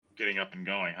getting up and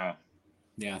going, huh?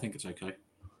 Yeah, I think it's okay.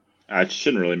 It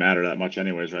shouldn't really matter that much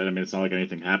anyways, right? I mean, it's not like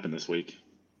anything happened this week.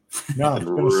 No, it's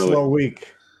been a slow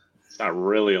week. It's not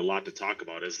really a lot to talk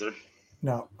about, is there?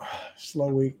 No, slow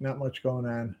week, not much going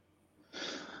on.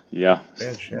 Yeah.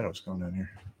 Bad shadows going on here.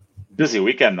 Busy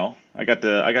weekend though. I got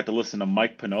to listen to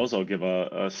Mike Pinozzo give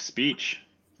a speech.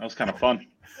 That was kind of fun.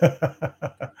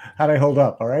 How'd I hold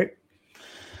up? All right.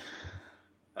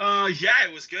 Yeah,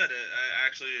 it was good. I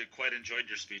actually quite enjoyed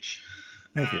your speech.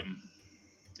 Thank you.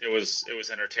 It was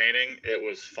entertaining. It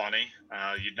was funny.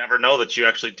 You'd never know that you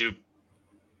actually do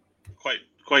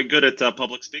quite good at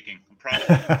public speaking. I'm proud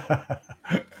of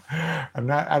you. I'm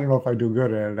not. I don't know if I do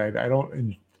good at it. I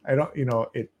don't. You know,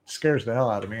 it scares the hell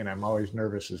out of me, and I'm always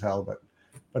nervous as hell.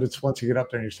 But it's once you get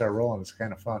up there and you start rolling, it's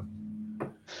kind of fun.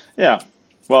 Yeah.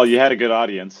 Well, you had a good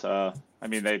audience. I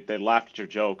mean, they laughed at your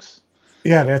jokes.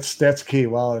 Yeah, that's key.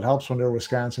 Well, it helps when they're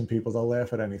Wisconsin people. They'll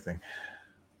laugh at anything.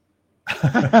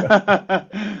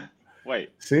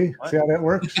 Wait. See how that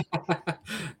works? I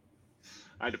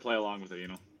had to play along with it, you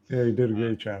know. Yeah, you did a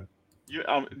great job.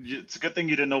 It's a good thing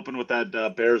you didn't open with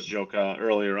that Bears joke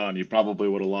earlier on. You probably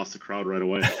would have lost the crowd right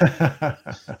away.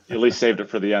 You at least saved it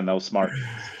for the end. That was smart.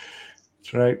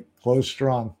 That's right. Close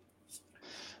strong.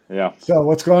 Yeah. So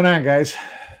what's going on, guys?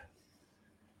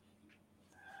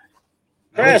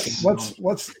 Chris, what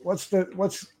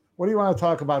do you want to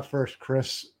talk about first,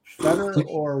 Chris? Fedor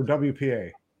or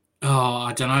WPA? Oh,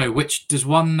 I don't know. Which does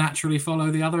one naturally follow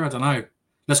the other? I don't know.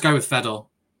 Let's go with Fedor.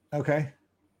 Okay.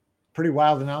 Pretty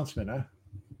wild announcement,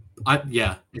 huh?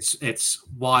 Yeah, it's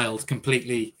wild,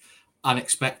 completely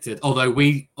unexpected. Although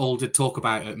we all did talk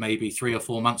about it maybe 3 or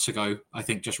 4 months ago. I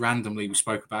think just randomly we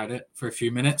spoke about it for a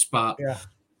few minutes. But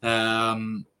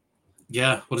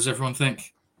yeah, what does everyone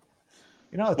think?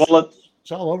 You know,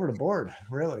 it's all over the board,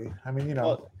 really. I mean, you know,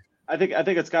 well, I think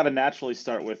it's got to naturally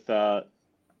start with. I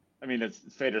mean, it's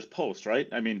Fedor's post, right?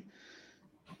 I mean,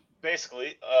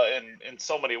 basically, in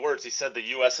so many words, he said the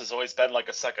U.S. has always been like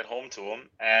a second home to him,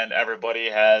 and everybody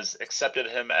has accepted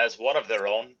him as one of their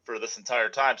own for this entire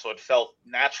time. So it felt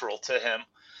natural to him,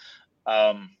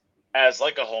 as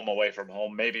like a home away from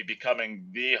home, maybe becoming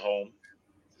the home.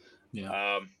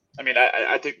 Yeah. I mean,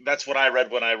 I think that's what I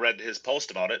read when I read his post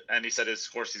about it, and he said, of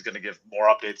course, he's going to give more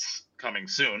updates coming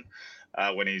soon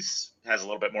when has a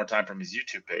little bit more time from his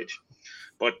YouTube page.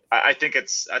 But I think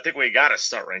we got to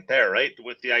start right there, right,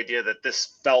 with the idea that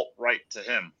this felt right to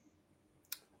him.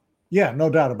 Yeah, no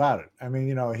doubt about it. I mean,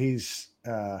 you know, he's.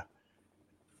 I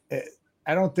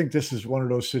don't think this is one of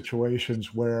those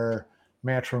situations where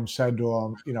Matchroom said to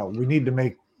him, you know, we need to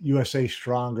make USA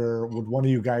stronger. Would one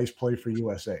of you guys play for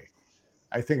USA?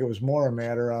 I think it was more a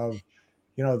matter of,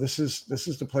 you know, this is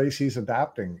the place he's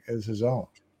adopting as his own,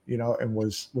 you know, and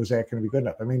was that going to be good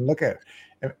enough? I mean, look at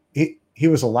it. He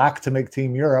was a lock to make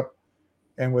Team Europe,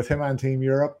 and with him on Team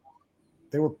Europe,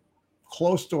 they were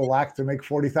close to a lock to make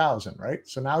 40,000, right?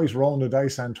 So now he's rolling the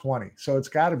dice on 20. So it's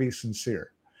got to be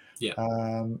sincere. Yeah.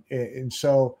 And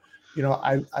so, you know,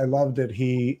 I love that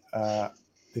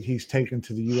he's taken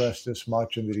to the U.S. this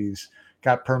much, and that he's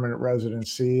got permanent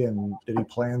residency, and that he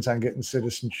plans on getting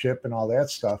citizenship and all that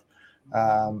stuff.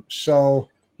 So,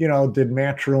 you know, did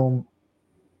Matchroom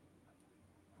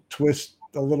twist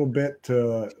a little bit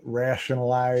to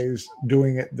rationalize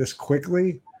doing it this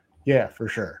quickly? Yeah, for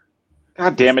sure.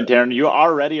 God damn it, Darren! You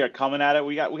already are coming at it.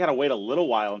 We got to wait a little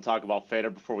while and talk about Fedor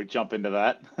before we jump into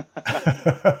that.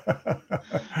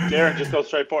 Darren, just go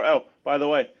straight for it. Oh, by the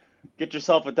way, get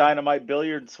yourself a Dynamite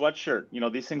Billiard sweatshirt. You know,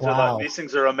 these things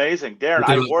are amazing. Darren,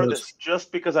 I wore this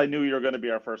just because I knew you were going to be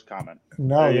our first comment.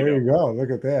 No, there you go.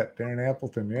 Look at that, Darren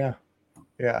Appleton.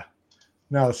 Yeah.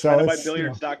 No, so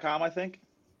DynamiteBilliards.com, I think.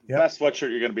 Yep. Best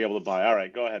sweatshirt you're going to be able to buy. All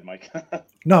right, go ahead, Mike.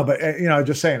 No, but you know,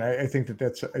 just saying, I think that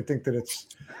it's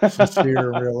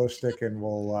sincere and realistic, and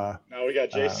we'll. Now we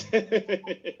got Jason.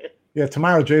 Yeah,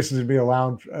 tomorrow Jason's going to be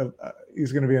around.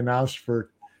 He's going to be announced for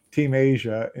Team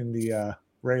Asia in the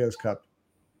Reyes Cup.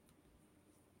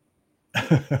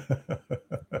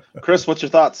 Chris, what's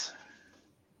your thoughts?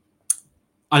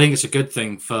 I think it's a good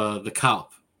thing for the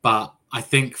cup, but I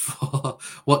think for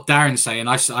what Darren's saying,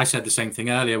 I said the same thing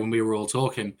earlier when we were all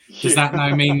talking. Does that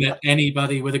now mean that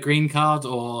anybody with a green card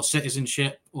or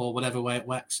citizenship or whatever way it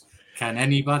works, can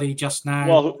anybody just now?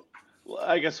 Well,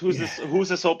 I guess who's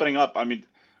this opening up? I mean,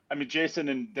 Jason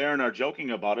and Darren are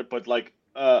joking about it, but like,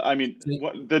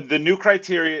 the new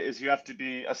criteria is you have to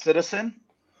be a citizen,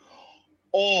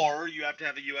 or you have to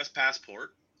have a U.S.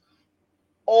 passport,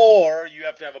 or you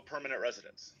have to have a permanent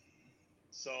residence.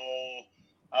 So.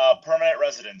 Permanent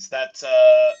residence. That's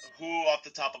who off the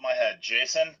top of my head?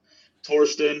 Jason,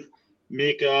 Torsten,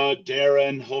 Mika,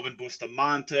 Darren, Hoven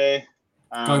Bustamante.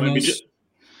 Gomez.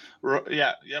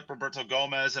 Roberto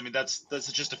Gomez. I mean, that's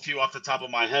just a few off the top of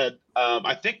my head.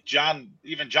 I think John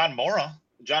Mora.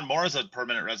 John Mora's a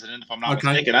permanent resident, if I'm not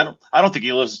mistaken. I don't think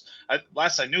he lives.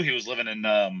 Last I knew, he was living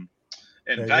in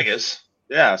Vegas.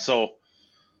 Yeah, so.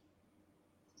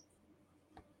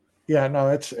 Yeah, no,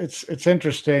 it's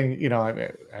interesting. You know, I mean,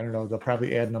 I don't know. They'll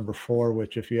probably add number 4,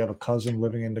 which if you have a cousin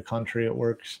living in the country, it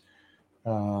works.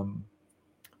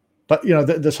 But you know,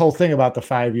 this whole thing about the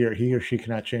 5-year, he or she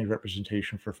cannot change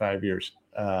representation for 5 years.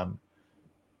 I'm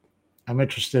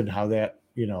interested in how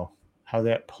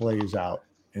that plays out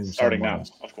in starting now,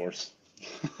 of course.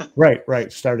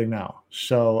 right, starting now.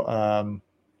 So,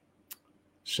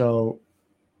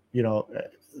 you know,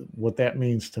 what that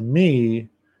means to me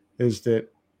is that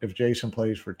if Jason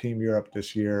plays for Team Europe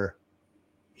this year,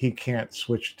 he can't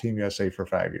switch to Team USA for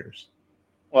 5 years.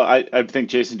 Well, I think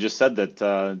Jason just said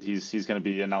that he's going to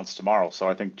be announced tomorrow. So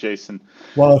I think Jason.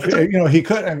 Well, if, he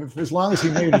could, and as long as he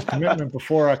made his commitment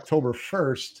before October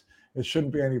 1st, it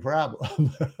shouldn't be any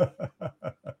problem.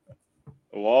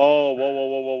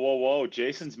 Whoa!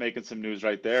 Jason's making some news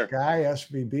right there. Guy,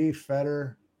 SBB,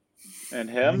 Fedor, and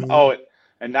him.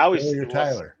 And now he's Billy or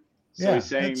Tyler. So he's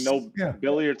saying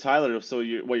Billy or Tyler. So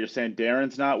you're saying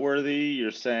Darren's not worthy.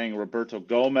 You're saying Roberto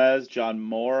Gomez, John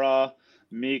Mora,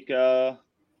 Mika,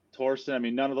 Torsten. I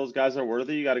mean, none of those guys are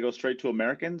worthy. You got to go straight to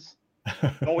Americans.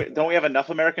 Don't we have enough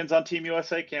Americans on Team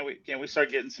USA? Can't we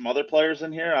start getting some other players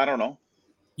in here? I don't know.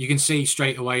 You can see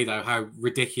straight away though how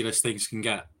ridiculous things can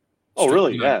get. Oh,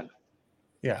 really? Yeah.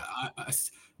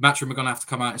 Matchroom are going to have to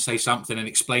come out and say something and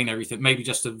explain everything. Maybe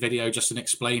just a video, just an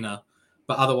explainer.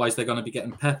 But otherwise, they're going to be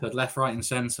getting peppered left, right, and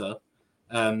center.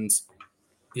 And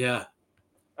yeah.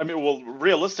 I mean, well,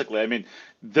 realistically, I mean,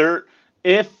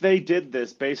 if they did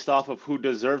this based off of who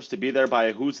deserves to be there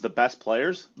by who's the best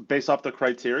players, based off the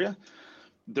criteria,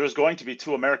 there's going to be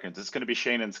 2 Americans. It's going to be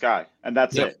Shane and Sky, and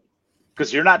that's it.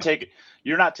 Because you're not going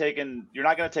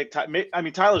to take. I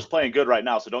mean, Tyler's playing good right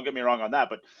now, so don't get me wrong on that.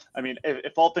 But I mean,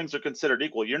 if all things are considered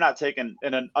equal, you're not taking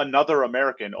another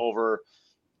American over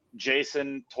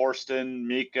Jason, Torsten,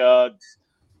 Mika,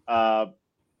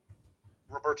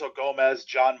 Roberto Gomez,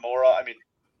 John Mora. I mean,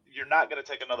 you're not going to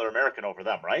take another American over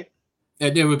them, right?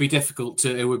 It would be difficult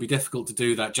to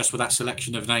do that just with that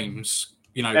selection of names.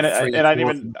 You know,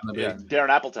 Darren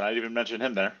Appleton. I didn't even mention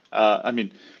him there. I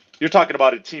mean, you're talking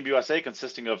about a Team USA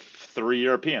consisting of 3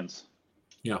 Europeans.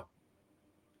 Yeah.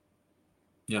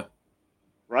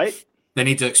 Right. They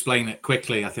need to explain it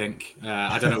quickly. I think.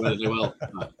 I don't know whether they will.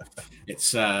 But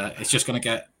it's just going to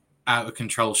get out of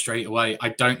control straight away. I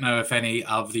don't know if any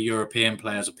of the European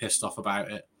players are pissed off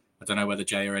about it. I don't know whether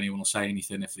Jay or anyone will say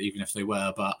anything, even if they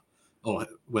were, or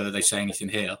whether they say anything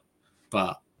here.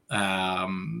 But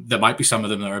there might be some of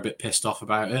them that are a bit pissed off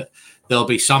about it. There'll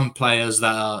be some players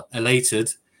that are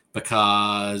elated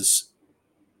because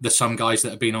there's some guys that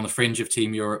have been on the fringe of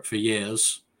Team Europe for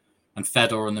years, and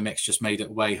Fedor in the mix just made it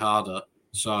way harder.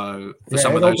 So for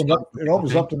some of those, it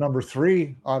opens up the number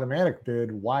 3 automatic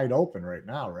bid wide open right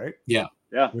now, right? Yeah.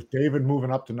 With David moving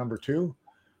up to number 2,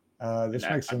 this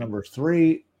makes the number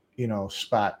 3,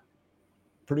 spot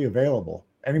pretty available.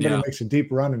 Anybody makes a deep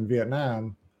run in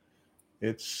Vietnam,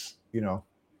 it's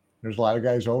there's a lot of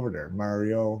guys over there.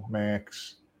 Mario,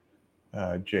 Max,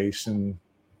 Jason,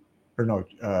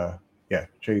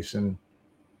 Jason.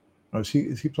 Oh, is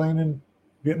he playing in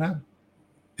Vietnam?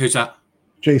 Who's that?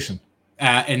 Jason.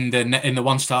 In the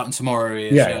one starting tomorrow. He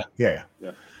is, yeah.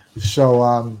 So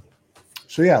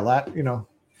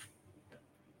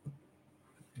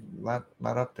lot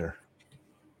up there.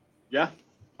 Yeah.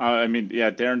 I mean,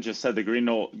 Darren just said the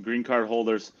green card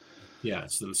holders. Yeah,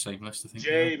 it's the same list, I think.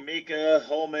 Jay, Mika,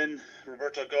 Holman,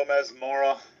 Roberto Gomez,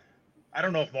 Mora. I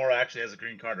don't know if Mora actually has a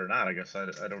green card or not. I guess I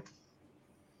don't.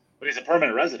 But he's a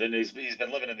permanent resident. He's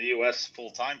been living in the U.S. full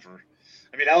time for.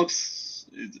 I mean, Alex.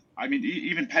 I mean,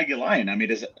 even Pagulayan. I mean,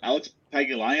 is Alex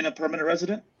Pagulayan a permanent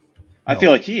resident? No. I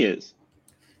feel like he is.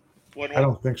 I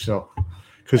don't think so,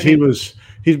 because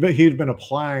he'd been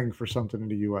applying for something in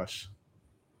the U.S.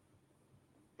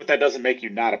 But that doesn't make you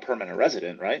not a permanent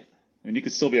resident, right? I mean, you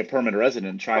could still be a permanent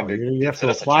resident trying to. You have to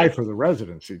apply for the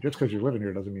residency. Just because you're living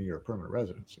here doesn't mean you're a permanent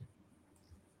residency.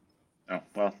 Oh,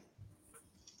 well.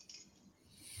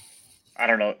 I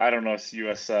don't know. I don't know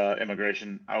U.S.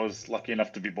 Immigration. I was lucky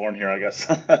enough to be born here, I guess.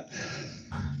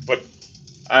 But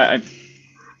I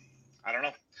don't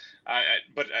know.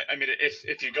 But I mean,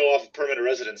 if you go off permanent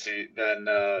residency, then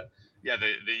the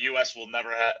U.S. will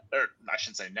never have, or I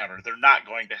shouldn't say never. They're not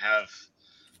going to have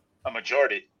a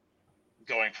majority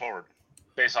going forward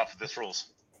based off of this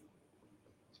rules.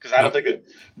 Because I don't think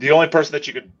the only person that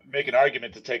you could make an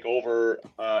argument to take over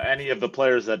any of the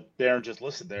players that Darren just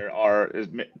listed there is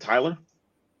Tyler.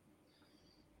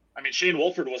 I mean, Shane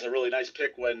Wolford was a really nice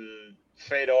pick when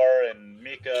Fedor and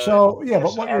Mika. So yeah,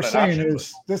 but what you're saying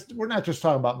is this: we're not just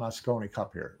talking about Mosconi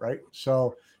Cup here, right?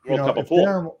 So you know,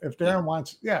 if Darren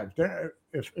wants,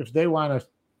 if they want to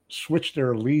switch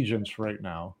their allegiance right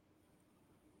now,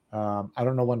 I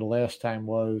don't know when the last time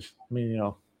was. I mean, you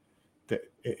know,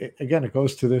 again, it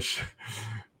goes to this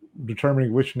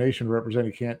determining which nation to represent.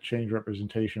 You can't change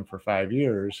representation for 5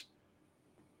 years.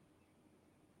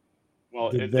 Well,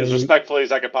 as respectfully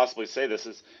as I could possibly say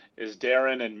this, is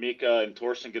Darren and Mika and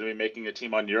Torsten going to be making a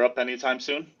team on Europe anytime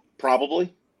soon?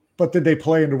 Probably. But did they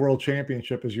play in the World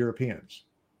Championship as Europeans?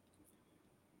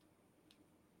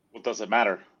 What does it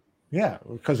matter? Yeah,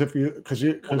 because if you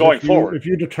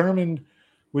determined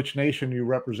which nation you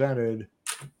represented,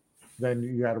 then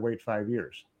you got to wait 5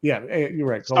 years. Yeah, you're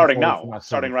right. Starting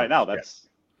right now. That's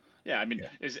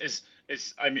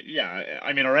I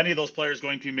mean, are any of those players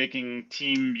going to be making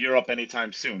Team Europe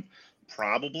anytime soon?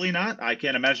 Probably not. I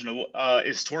can't imagine.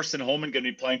 Is Torsten Homan going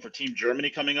to be playing for Team Germany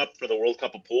coming up for the World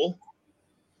Cup of Pool?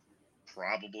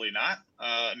 Probably not.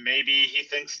 Maybe he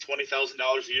thinks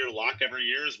 $20,000 a year lock every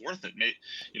year is worth it.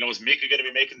 Is Mika going to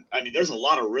be making? I mean, there's a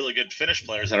lot of really good Finnish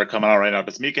players that are coming out right now.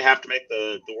 Does Mika have to make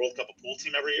the World Cup of Pool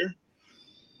team every year?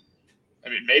 I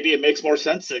mean, maybe it makes more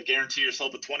sense to guarantee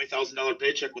yourself a $20,000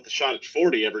 paycheck with a shot at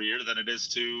 40 every year than it is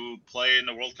to play in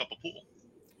the World Cup of Pool.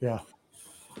 Yeah.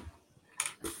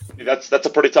 I mean, that's a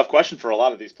pretty tough question for a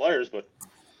lot of these players, but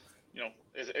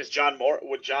is John Moore?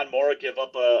 Would John Moore give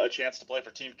up a chance to play for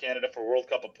Team Canada for World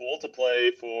Cup of Pool to play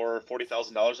for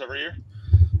 $40,000 every year?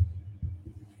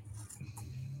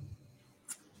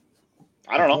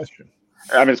 I don't know.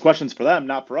 I mean, it's questions for them,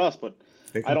 not for us, but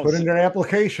they can put in their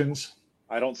applications.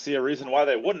 I don't see a reason why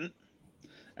they wouldn't.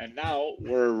 And now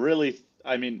we're really,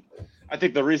 I mean, I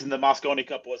think the reason the Mosconi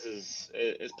Cup was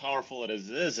as powerful as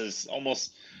it is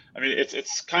almost, I mean,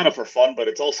 it's kind of for fun, but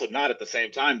it's also not at the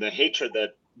same time. The hatred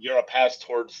that Europe has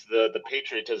towards the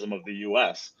patriotism of the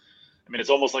U.S. I mean, it's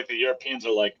almost like the Europeans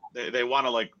are like, they want to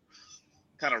like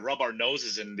kind of rub our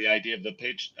noses in the idea of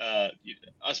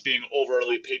us being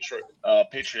overly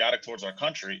patriotic towards our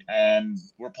country, and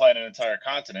we're playing an entire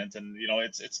continent, and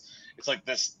it's like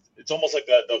this. It's almost like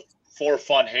the for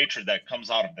fun hatred that comes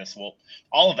out of this. Well,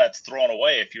 all of that's thrown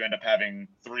away if you end up having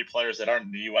 3 players that aren't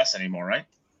in the U.S. anymore, right?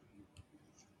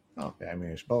 Okay, I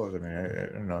mean, I suppose. I mean,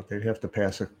 I don't know. They'd have to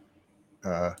pass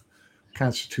a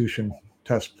Constitution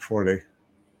test before they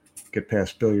get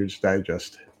past Billiards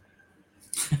Digest.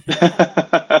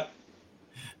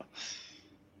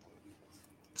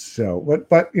 So,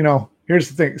 but here's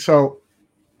the thing. So,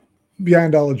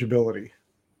 beyond eligibility,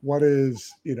 what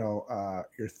is your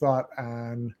thought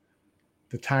on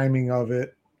the timing of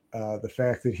it? The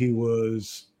fact that he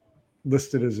was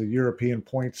listed as a European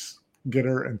points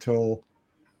getter until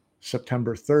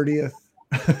September 30th,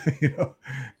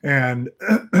 and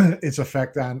its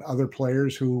effect on other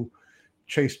players who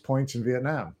chased points in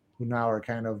Vietnam, who now are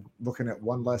kind of looking at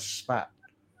one less spot.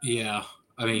 Yeah,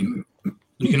 I mean,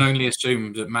 you can only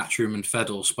assume that Matchroom and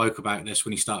Fedor spoke about this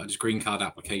when he started his green card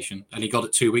application, and he got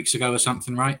it 2 weeks ago or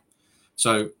something, right?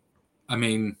 So, I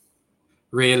mean,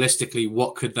 realistically,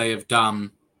 what could they have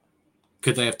done?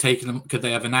 Could they have taken him? Could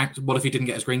they have enacted? What if he didn't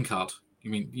get his green card? I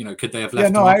mean, could they have left?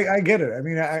 Yeah, no, I get it. I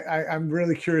mean, I'm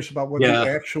really curious about what the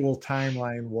actual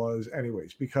timeline was,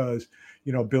 anyways, because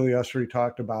Billy Ussery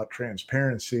talked about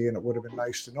transparency, and it would have been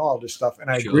nice to know all this stuff,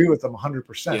 and I agree with them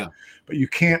 100%. Yeah. But you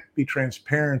can't be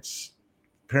transparent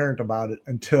about it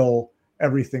until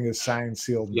everything is signed,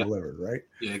 sealed, and delivered, right?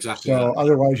 Yeah, exactly. So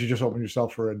otherwise, you just open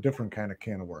yourself for a different kind of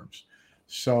can of worms.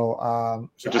 So,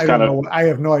 I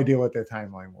have no idea what that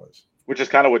timeline was. Which is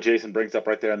kind of what Jason brings up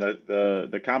right there in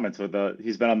the comments with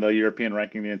he's been on the European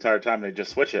ranking the entire time. They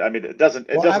just switch it. I mean,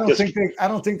 I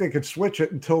don't think they could switch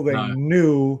it until they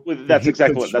knew. That's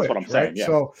exactly that's what I'm saying. Right?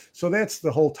 Yeah. So that's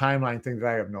the whole timeline thing that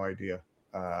I have no idea.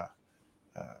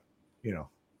 You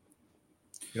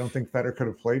don't think Fedor could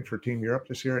have played for Team Europe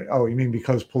this year? Oh, you mean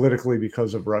because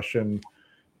of Russian,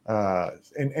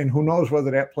 and who knows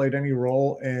whether that played any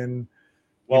role in.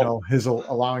 His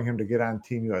allowing him to get on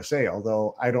Team USA,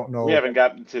 although I don't know. We haven't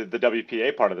gotten to the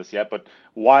WPA part of this yet, but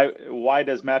why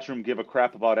does Matchroom give a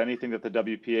crap about anything that the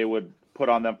WPA would put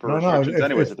on them for restrictions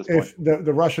anyways at this point?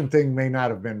 The Russian thing may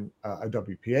not have been a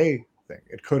WPA thing.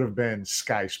 It could have been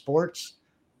Sky Sports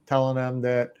telling them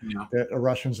that the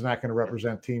Russian's not going to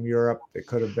represent Team Europe. It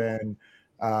could have been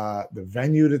the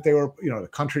venue that they were, the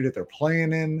country that they're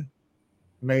playing in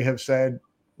may have said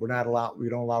we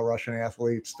don't allow Russian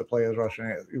athletes to play as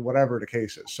Russian, whatever the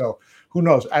case is. So who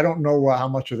knows? I don't know how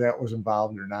much of that was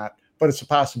involved or not, but it's a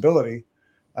possibility.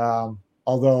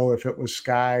 Although if it was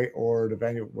Sky or the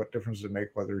venue, what difference does it make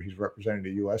whether he's representing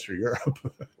the U.S. or Europe?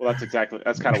 Well,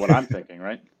 that's kind of what I'm thinking,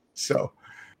 right? So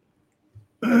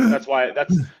that's why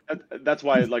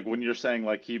like when you're saying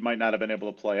like he might not have been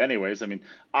able to play anyways. I mean,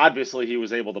 obviously he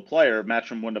was able to play, or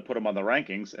Matchroom wouldn't have put him on the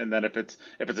rankings. And then if it's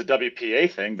a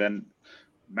WPA thing, then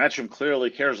Matchroom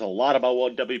clearly cares a lot about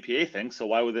what WPA thinks. So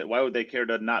why would they care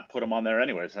to not put him on there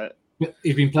anyways?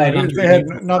 He's been playing under. They had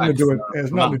nothing to do with. It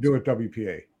has nothing to do with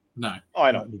WPA. No. Oh,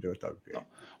 I know. Nothing to do with WPA. No.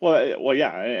 Well,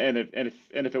 yeah, and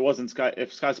if it wasn't Sky,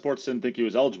 if Sky Sports didn't think he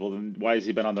was eligible, then why has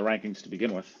he been on the rankings to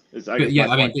begin with?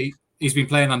 He's been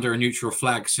playing under a neutral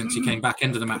flag since he came back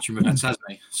into the Matchroom events, hasn't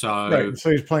he? So right,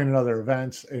 so he's playing in other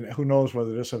events, and who knows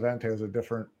whether this event has a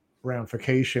different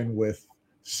ramification with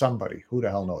somebody. Who the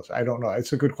hell knows? I don't know.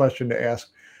 It's a good question to ask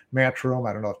Matchroom.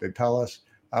 I don't know if they tell us.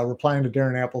 Replying to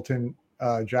Darren Appleton,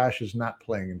 Josh is not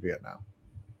playing in Vietnam.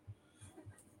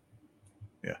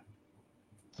 Yeah,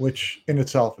 which in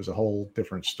itself is a whole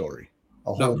different story.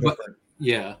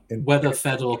 Whether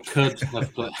Fedor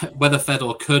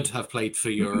could have played for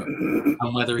Europe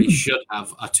and whether he should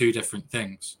have are two different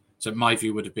things. So my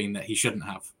view would have been that he shouldn't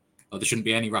have, or there shouldn't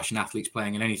be any Russian athletes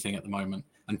playing in anything at the moment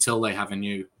until they have a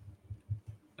new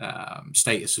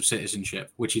status of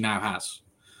citizenship, which he now has.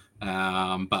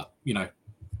 But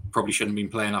probably shouldn't have been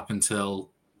playing up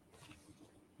until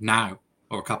now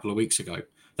or a couple of weeks ago.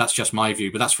 That's just my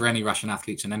view, but that's for any Russian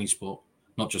athletes in any sport,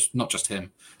 not just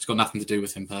him. It's got nothing to do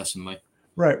with him personally.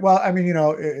 Right. Well, I mean,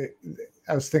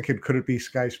 I was thinking, could it be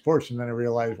Sky Sports? And then I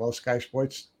realized, well, Sky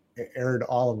Sports aired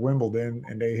all of Wimbledon,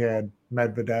 and they had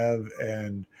Medvedev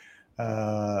and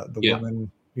the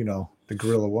woman, the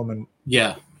gorilla woman,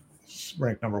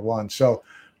 ranked number 1. So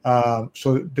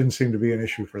it didn't seem to be an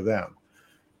issue for them.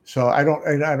 So I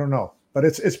don't know, but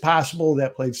it's possible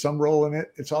that played some role in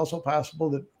it. It's also possible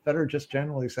that Federer just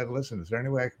generally said, "Listen, is there any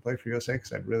way I can play for USA?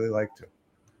 Because I'd really like to."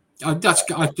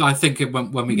 I think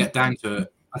when we get down to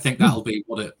it, I think that'll be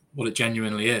what it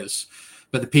genuinely is.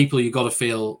 But the people you got to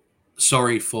feel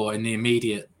sorry for in the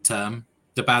immediate term,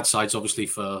 the bad side's obviously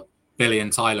for Billy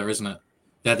and Tyler, isn't it?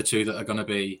 They're the two that are going to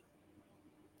be.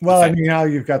 Well, I mean, now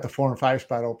you've got the 4 and 5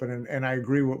 spot open, and I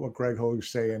agree with what Greg Hoag's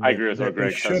saying. I agree with what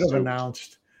Greg says. They should have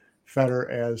announced Federer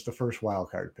as the first wild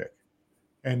card pick,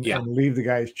 and leave the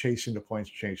guys chasing the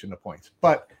points.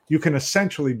 But you can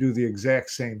essentially do the exact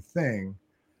same thing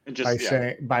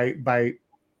by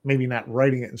maybe not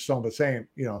writing it in stone, but saying,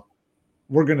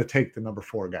 we're going to take the number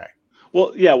 4 guy.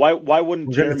 Well, yeah. Why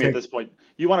wouldn't Jeremy at this point?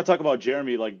 You want to talk about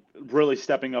Jeremy like really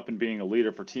stepping up and being a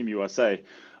leader for Team USA?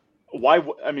 Why?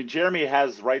 I mean, Jeremy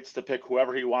has rights to pick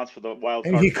whoever he wants for the wild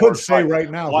card. And he could say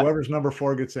right now, whoever's number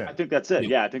 4 gets in. I think that's it.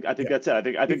 Yeah, I think that's it. I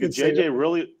think that JJ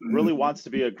really wants to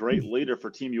be a great leader for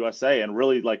Team USA and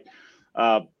really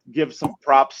give some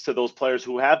props to those players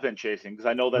who have been chasing. Because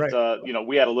I know that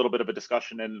we had a little bit of a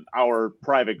discussion in our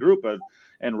private group,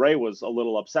 and Ray was a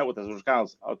little upset with us. I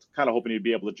was kind of hoping he'd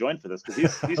be able to join for this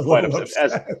because he's quite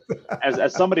upset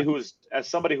as somebody who is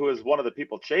one of the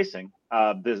people chasing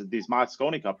these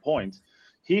Mosconi Cup points.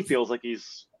 He feels like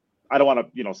he's. I don't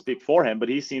want to speak for him, but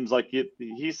he seems like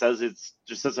he says it's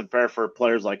just isn't fair for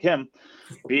players like him,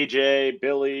 BJ,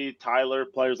 Billy, Tyler,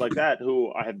 players like that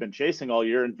who I have been chasing all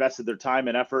year, invested their time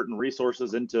and effort and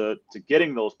resources into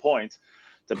getting those points,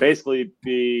 to basically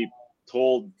be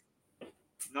told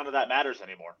none of that matters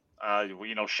anymore.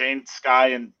 Shane, Sky,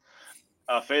 and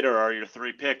Fedor are your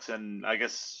 3 picks, and I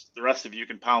guess the rest of you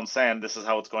can pound sand. This is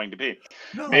how it's going to be.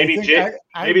 No, maybe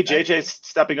JJ's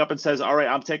stepping up and says, "All right,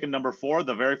 I'm taking number 4,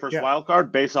 the very first wild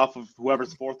card, based off of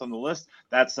whoever's 4th on the list."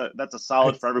 That's a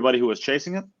solid for everybody who is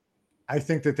chasing it. I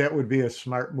think that would be a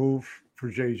smart move for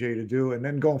JJ to do, and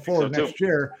then going forward next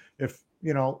year, if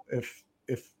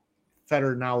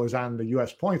Federer now is on the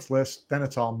U.S. points list, then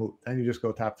it's all moot. Then you just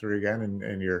go top 3 again,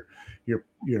 and your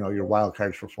wild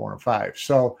cards for 4 and 5.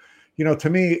 So. To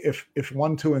me, if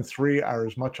 1, 2, and 3 are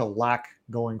as much a lock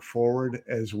going forward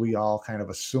as we all kind of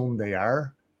assume they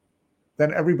are,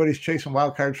 then everybody's chasing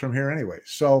wild cards from here anyway.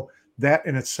 So that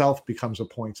in itself becomes a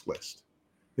points list.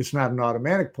 It's not an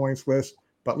automatic points list,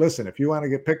 but listen, if you want to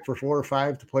get picked for 4 or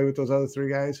 5 to play with those other 3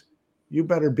 guys, you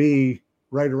better be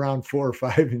right around 4 or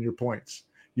 5 in your points.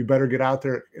 You better get out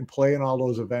there and play in all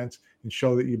those events and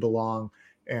show that you belong.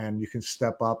 And you can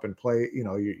step up and play,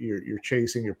 you're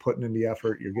chasing, you're putting in the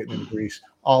effort, you're getting in the grease,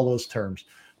 all those terms.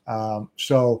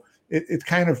 So it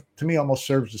kind of, to me, almost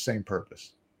serves the same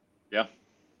purpose. Yeah.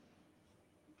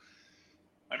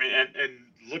 I mean,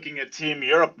 and looking at Team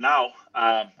Europe now,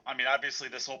 obviously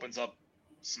this opens up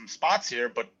spots here,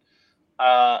 but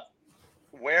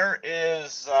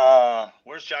where's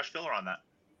Josh Filler on that?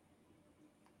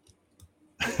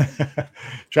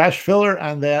 Josh Filler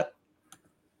on that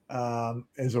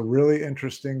is a really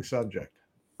interesting subject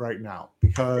right now,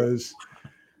 because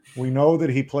we know that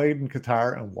he played in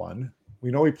Qatar and won.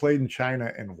 We know he played in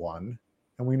China and won.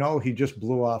 And we know he just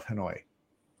blew off Hanoi.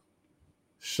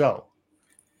 So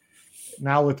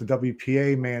now with the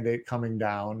WPA mandate coming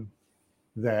down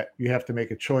that you have to make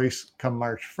a choice come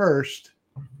March 1st,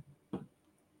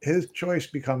 his choice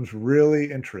becomes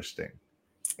really interesting,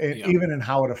 and even in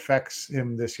how it affects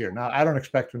him this year. Now, I don't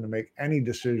expect him to make any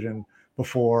decision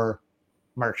before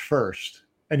March 1st,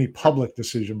 any public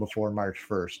decision before March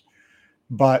 1st.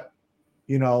 But,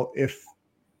 you know, if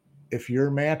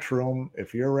you're Matchroom,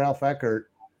 if you're Ralph Eckert,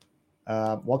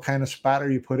 what kind of spot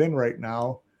are you put in right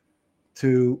now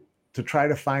to try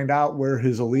to find out where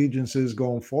his allegiance is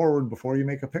going forward before you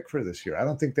make a pick for this year? I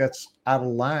don't think that's out of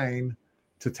line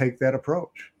to take that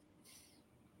approach.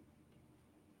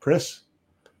 Chris?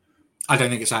 I don't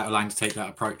think it's out of line to take that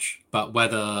approach, but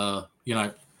whether, you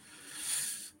know,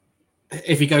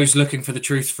 if he goes looking for the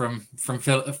truth from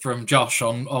Josh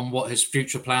on what his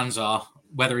future plans are,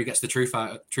 whether he gets the truth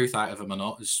out of him or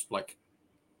not is like,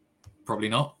 probably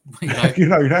not. You know,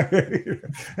 you're not,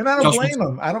 and I don't blame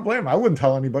him. I don't blame him. I wouldn't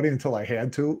tell anybody until I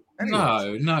had to.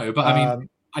 Anyways. No, but I mean,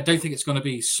 I don't think it's going to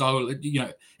be so. You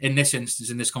know, in this instance,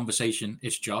 in this conversation,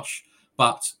 it's Josh.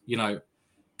 But you know,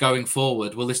 going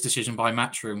forward, will this decision by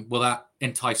Matchroom, will that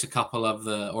entice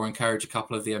encourage a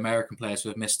couple of the American players who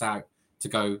have missed out to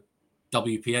go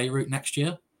WPA route next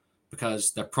year?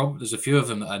 Because there's a few of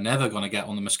them that are never going to get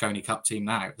on the Mosconi Cup team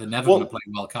now. They're never going to play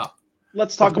World Cup.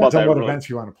 Let's talk about that. What events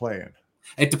you want to play in?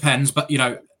 It depends, but you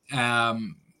know,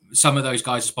 some of those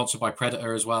guys are sponsored by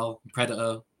Predator as well.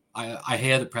 Predator, I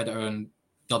hear that Predator and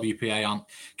WPA aren't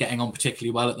getting on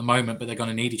particularly well at the moment, but they're going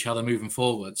to need each other moving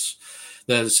forwards.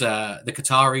 There's the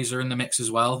Qataris are in the mix as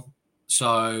well.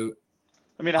 So,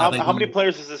 I mean, how many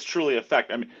players does this truly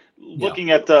affect? I mean,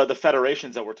 looking at the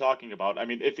federations that we're talking about, I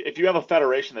mean, if you have a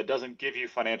federation that doesn't give you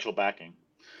financial backing,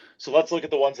 so let's look at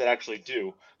the ones that actually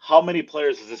do. How many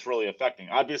players is this really affecting?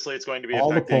 Obviously, it's going to be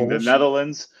affecting the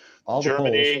Netherlands,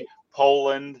 Germany,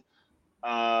 Poland,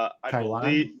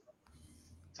 Taiwan.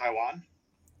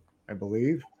 I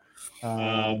believe.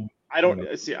 I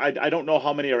don't know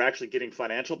how many are actually getting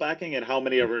financial backing and how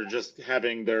many are just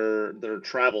having their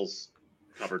travels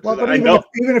covered. Well, but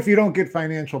even if you don't get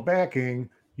financial backing,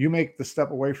 you make the step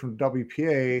away from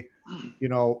WPA, you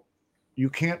know, you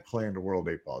can't play in the World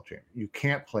 8-Ball Championship. You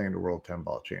can't play in the World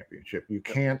 10-Ball Championship. You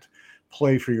can't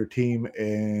play for your team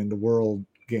in the World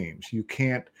Games. You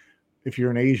can't, if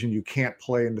you're an Asian, you can't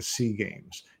play in the SEA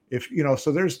Games. If you know,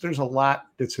 so there's a lot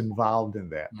that's involved in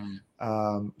that.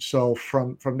 So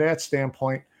from that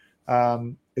standpoint,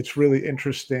 it's really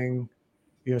interesting.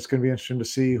 You know, it's going to be interesting to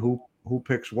see who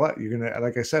picks what. You're gonna,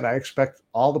 like I said, I expect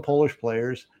all the Polish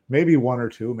players, maybe one or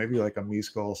two, maybe like a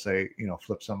Misko will say, you know,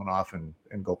 flip someone off and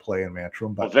go play in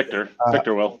Matchroom. But Victor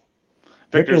will.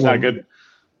 Victor's not good.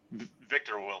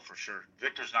 Victor will for sure.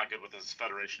 Victor's not good with his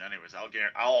federation, anyways.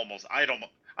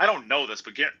 I don't know this,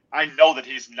 but I know that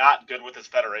he's not good with his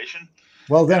federation.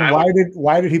 Well, then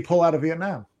why did he pull out of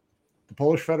Vietnam? The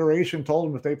Polish Federation told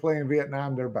him if they play in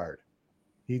Vietnam, they're barred.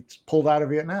 He pulled out of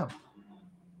Vietnam.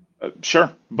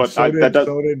 Sure, but so did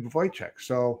Wojciech.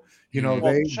 So you know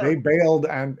they bailed,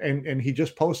 and he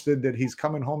just posted that he's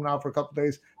coming home now for a couple of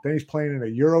days. Then he's playing in a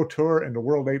Euro Tour and the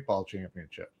World 8-Ball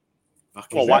Championship.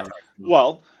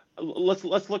 Well,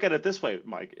 let's look at it this way,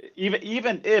 Mike.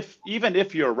 Even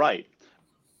if you're right,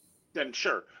 then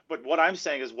sure. But what I'm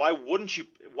saying is, why wouldn't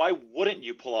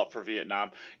you pull out for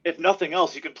Vietnam? If nothing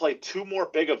else, you can play two more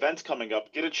big events coming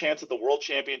up, get a chance at the World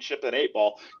Championship and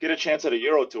 8-Ball, get a chance at a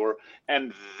Euro Tour,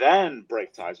 and then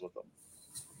break ties with them.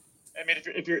 I mean,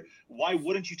 if you're, why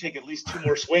wouldn't you take at least two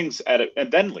more swings at it and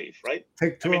then leave, right?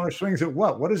 Take two more swings at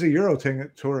what? What is a Euro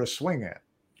Tour a swing at?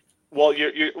 Well,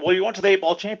 you went to the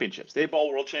 8-Ball Championships, the 8-Ball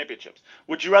World Championships.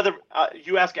 Would you rather?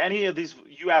 You ask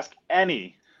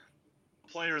any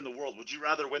player in the world, would you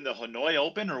rather win the Hanoi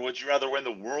Open or would you rather win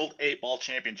the World 8-Ball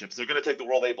Championships? They're going to take the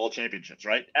World 8-Ball Championships,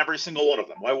 right? Every single one of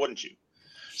them. Why wouldn't you?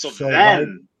 So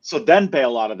then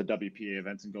bail out of the WPA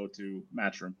events and go to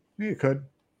Matchroom. You could.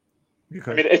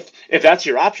 I mean, if that's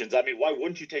your options, I mean, why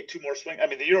wouldn't you take two more swings? I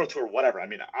mean, the Euro Tour, whatever. I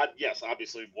mean, yes,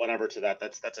 obviously, whatever to that.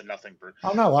 That's a nothing.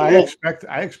 Oh no, I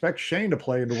expect Shane to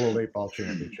play in the World 8-Ball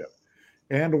Championship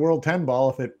and the World 10-Ball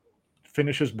if it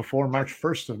finishes before March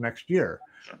 1st of next year.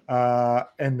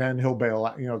 And then he'll bail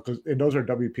out, you know, because those are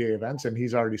WPA events, and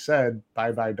he's already said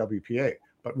bye-bye WPA.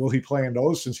 But will he play in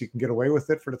those since he can get away with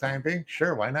it for the time being?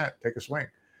 Sure, why not? Take a swing.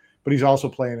 But he's also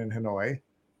playing in Hanoi.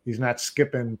 He's not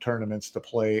skipping tournaments to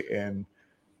play in,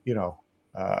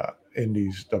 in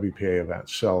these WPA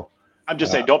events. So I'm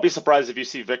just saying, don't be surprised if you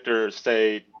see Victor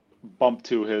stay bumped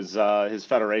to his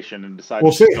federation and decide.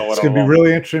 We'll see. To go it's going to be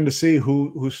really interesting to see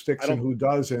who sticks and who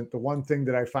doesn't. The one thing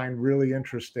that I find really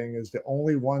interesting is the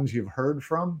only ones you've heard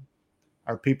from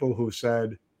are people who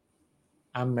said,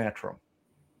 "I'm Matchroom."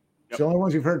 It's the only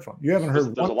ones you've heard from. You haven't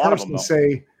heard one person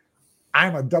say,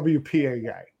 "I'm a WPA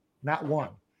guy." Not one.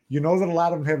 You know that a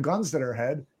lot of them have guns to their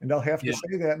head, and they'll have to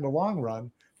say that in the long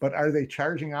run. But are they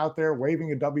charging out there,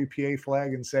 waving a WPA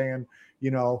flag and saying,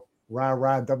 rah,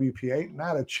 rah, WPA?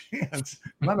 Not a chance.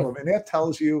 None of them. And that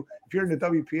tells you, if you're in the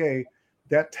WPA,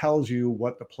 that tells you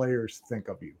what the players think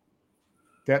of you.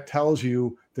 That tells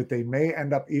you that they may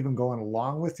end up even going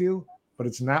along with you, but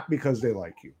it's not because they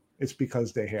like you. It's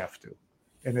because they have to.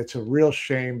 And it's a real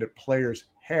shame that players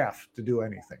have to do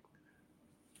anything.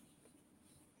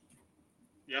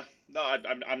 Yeah, no,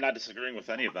 I'm not disagreeing with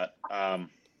any of that.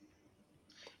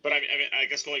 But I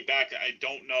guess going back, I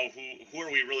don't know who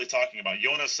are we really talking about.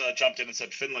 Jonas jumped in and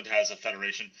said Finland has a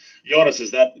federation. Jonas,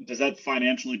 does that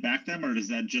financially back them, or does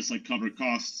that just like cover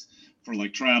costs for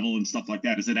like travel and stuff like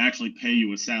that? Does it actually pay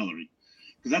you a salary?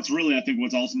 Because that's really, I think,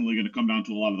 what's ultimately going to come down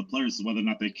to a lot of the players is whether or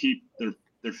not they keep their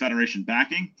federation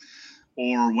backing,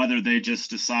 or whether they just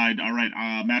decide, all right,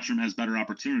 Matchroom has better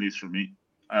opportunities for me.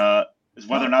 Is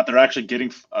whether or not they're actually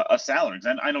getting a salary.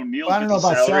 I know Neil. I don't know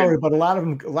about salary, but a lot of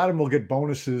them will get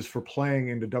bonuses for playing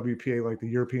in the WPA, like the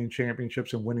European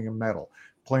Championships and winning a medal,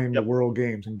 playing the World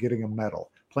Games and getting a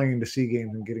medal, playing the SEA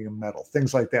Games and getting a medal,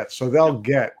 things like that. So they'll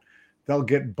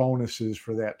get bonuses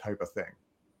for that type of thing.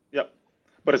 Yep.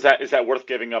 But is that worth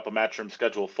giving up a Matchroom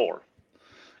schedule for?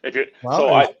 If you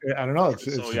I don't know.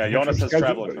 Jonas has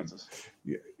travel expenses.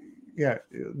 Yeah,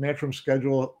 Matchroom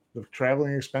schedule. The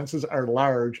traveling expenses are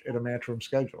large at a Matchroom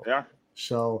schedule. Yeah.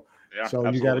 So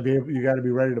you got to be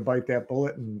ready to bite that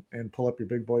bullet and pull up your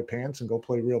big boy pants and go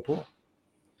play real pool.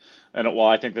 And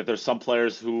I think that there's some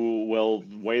players who will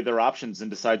weigh their options and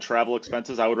decide travel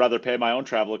expenses. I would rather pay my own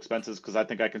travel expenses because I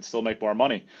think I can still make more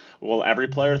money. Will every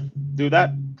player do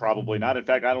that? Probably not. In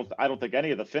fact, I don't think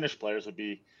any of the Finnish players would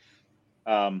be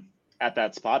at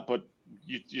that spot. But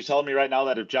you're telling me right now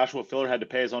that if Joshua Filler had to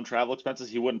pay his own travel expenses,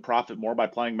 he wouldn't profit more by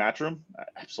playing Matchroom?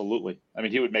 Absolutely. I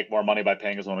mean, he would make more money by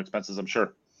paying his own expenses, I'm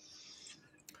sure.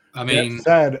 I mean, that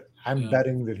said, I'm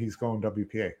betting that he's going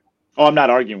WPA. Oh, I'm not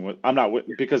arguing with. I'm not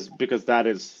because that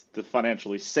is the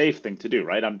financially safe thing to do,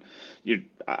 right? I'm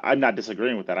not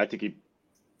disagreeing with that. I think he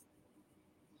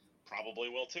probably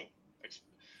will too.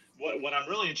 What I'm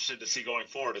really interested to see going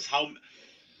forward is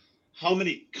how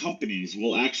many companies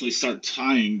will actually start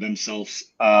tying themselves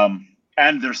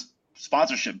and their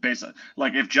sponsorship based on,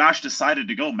 like, if Josh decided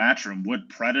to go Matchroom, would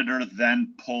Predator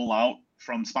then pull out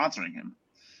from sponsoring him?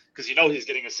 Because he's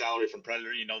getting a salary from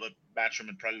Predator. That Matchroom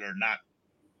and Predator are not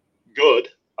good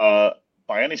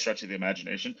by any stretch of the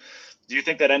imagination. Do you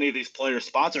think that any of these players'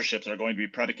 sponsorships are going to be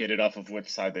predicated off of which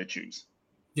side they choose?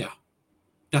 Yeah,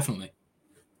 definitely.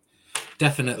 I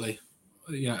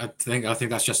think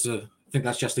that's just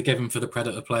a given for the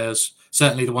Predator players.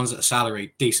 Certainly the ones that are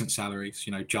salaried, decent salaries.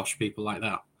 Josh, people like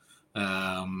that.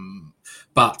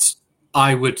 But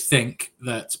I would think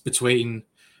that between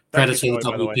Predator and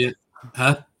WPA,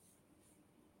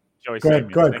 Go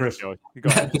ahead, Chris.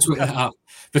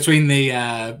 between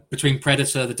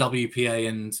Predator, the WPA,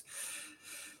 and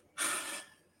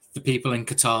the people in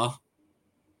Qatar,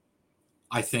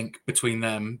 I think between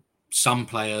them, some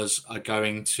players are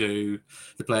going to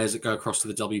the players that go across to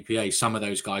the WPA. Some of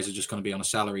those guys are just going to be on a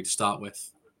salary to start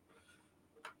with.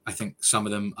 I think some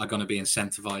of them are going to be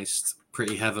incentivized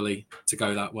pretty heavily to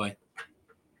go that way.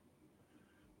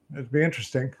 It'd be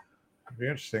interesting.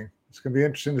 It's going to be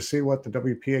interesting to see what the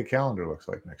WPA calendar looks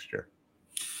like next year.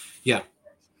 Yeah,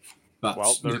 but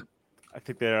I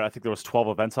think there was 12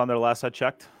 events on there last I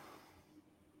checked.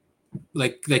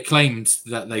 Like they claimed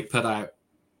that they put out.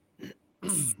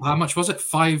 How much was it?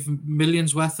 5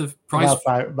 million's worth of prize.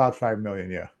 About 5 million,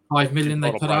 yeah. 5 million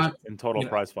they put out in total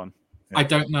prize fund. Yeah. I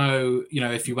don't know,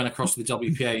 if you went across to the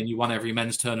WPA and you won every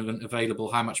men's tournament available,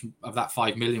 how much of that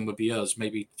 5 million would be yours?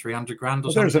 Maybe 300 grand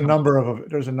or something. There's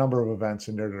a number of events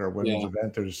in there that are women's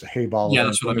event. There's a hayball event.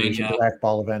 That's what I mean. There's a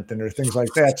blackball event, and there are things like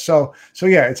that. So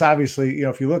yeah, it's obviously,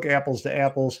 if you look apples to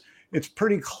apples, it's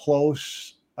pretty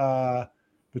close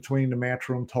between the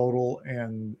Matchroom total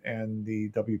and the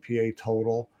WPA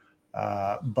total.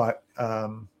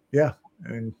 Yeah,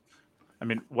 I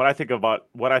mean, what I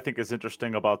think is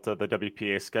interesting about the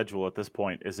WPA schedule at this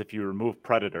point is if you remove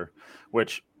Predator,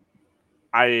 which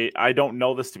I don't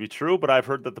know this to be true, but I've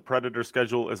heard that the Predator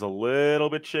schedule is a little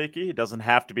bit shaky. It doesn't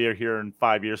have to be here in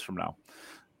 5 years from now.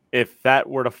 If that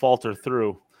were to falter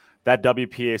through, that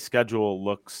WPA schedule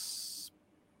looks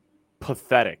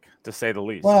pathetic, to say the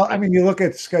least. Well, I mean, you look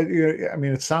at schedule. I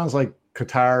mean, it sounds like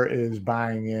Qatar is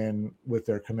buying in with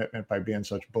their commitment by being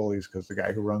such bullies, because the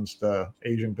guy who runs the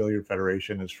Asian Billiard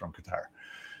Federation is from Qatar.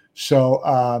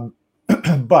 So,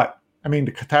 but I mean,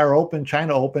 the Qatar Open,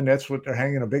 China Open, that's what they're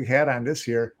hanging a big hat on this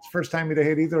year. It's the first time they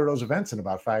had either of those events in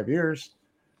about 5 years.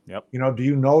 Yep. You know, do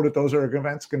you know that those are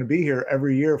events going to be here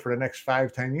every year for the next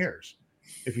 5-10 years?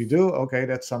 If you do, okay,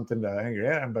 that's something to hang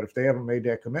your hat on. But if they haven't made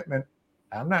that commitment,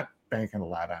 I'm not banking a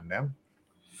lot on them.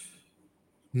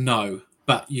 No,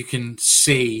 but you can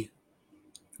see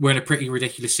we're in a pretty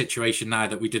ridiculous situation now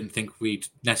that we didn't think we'd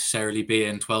necessarily be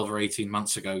in 12 or 18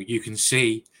 months ago. You can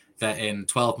see that in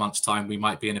 12 months' time, we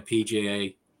might be in a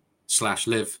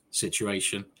PGA/live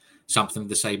situation, something of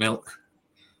the same ilk.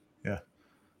 Yeah.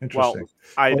 Interesting.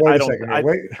 Well,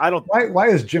 I don't. Why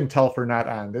is Jim Telfer not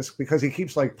on this? Because he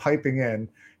keeps like piping in,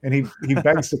 and he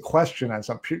begs the question on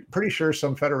some. Pretty sure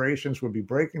some federations would be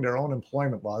breaking their own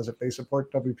employment laws if they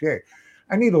support WPA.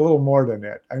 I need a little more than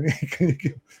that. I mean,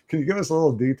 can you give us a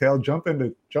little detail? Jump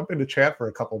into chat for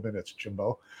a couple minutes,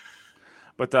 Jimbo.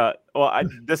 But I've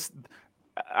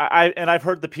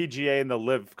heard the PGA and the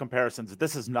live comparisons.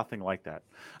 This is nothing like that.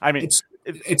 I mean,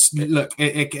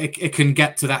 it can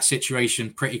get to that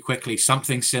situation pretty quickly.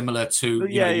 Something similar to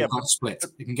you've got split.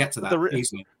 It can get to that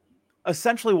easily.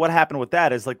 Essentially, what happened with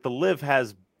that is like the live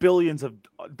has billions of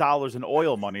dollars in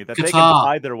oil money that Qatar. they can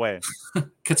buy their way.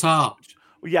 Qatar.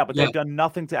 Yeah, but they've done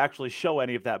nothing to actually show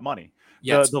any of that money.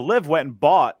 Yes. The live went and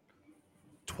bought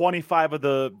 25 of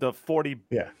the 40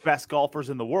 best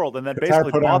golfers in the world, and then Qatar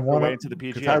basically bought their way into the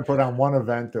PGA. Qatar put on one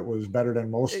event that was better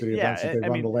than most of the events that they've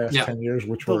won the last 10 years,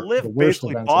 which were the worst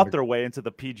basically events. Bought their way into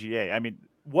the PGA. I mean,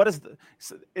 what is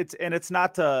it's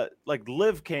not to like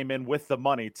live came in with the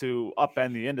money to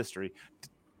upend the industry.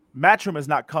 Matchroom is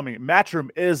not coming. Matchroom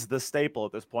is the staple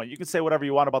at this point. You can say whatever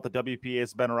you want about the WPA.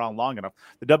 It's been around long enough.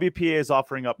 The WPA is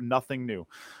offering up nothing new.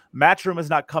 Matchroom is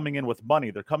not coming in with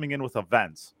money. They're coming in with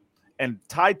events. And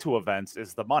tied to events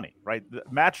is the money, right? The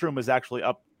Matchroom is actually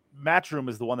up. Matchroom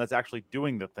is the one that's actually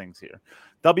doing the things here.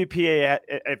 WPA,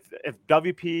 if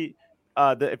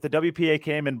the WPA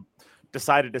came and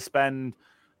decided to spend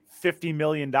 $50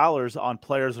 million on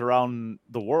players around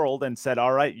the world and said,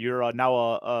 all right, you're now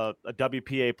a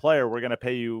WPA player, we're going to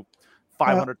pay you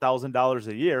 $500,000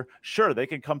 a year. Sure, they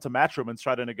can come to Matchroom and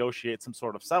try to negotiate some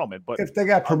sort of settlement. But if they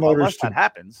got promoters, that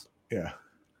happens. Yeah.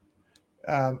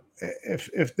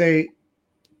 If they,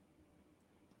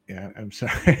 I'm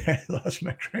sorry, I lost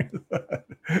my train of thought.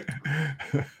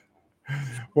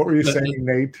 What were you saying,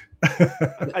 Nate? The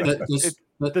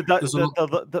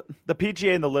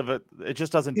PGA and the live, it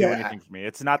just doesn't do anything for me.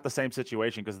 It's not the same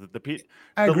situation because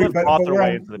I agree, live bought their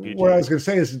way into the PGA. What I was going to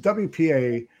say is the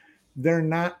WPA, they're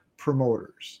not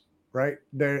promoters, right?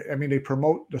 They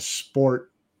promote the sport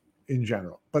in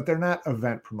general, but they're not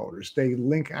event promoters. They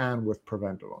link on with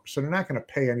preventative owners, so they're not going to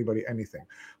pay anybody anything.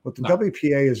 What the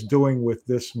WPA is doing with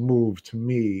this move, to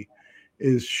me,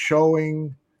 is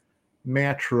showing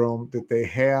Matchroom that they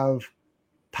have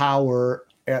power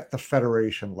at the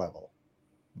federation level,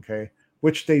 okay,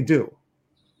 which they do,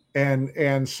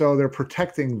 and so they're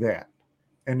protecting that,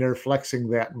 and they're flexing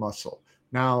that muscle.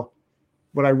 Now,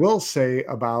 what I will say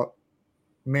about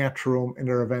Matchroom and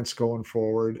their events going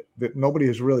forward that nobody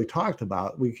has really talked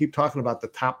about. We keep talking about the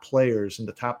top players and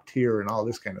the top tier and all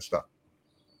this kind of stuff.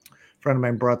 A friend of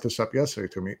mine brought this up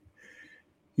yesterday to me.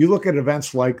 You look at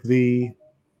events like the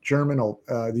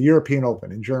European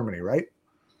Open in Germany, right?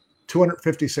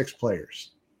 256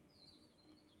 players.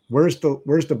 Where's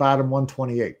the bottom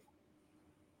 128?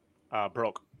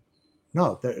 Broke.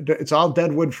 No, it's all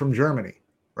deadwood from Germany,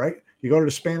 right? You go to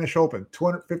the Spanish Open,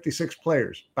 256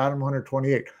 players, bottom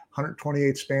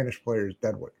 128 Spanish players,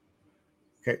 deadwood.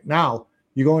 Okay, now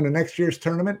you go into next year's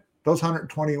tournament, those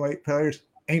 128 players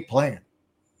ain't playing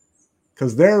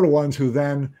because they're the ones who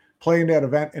then play in that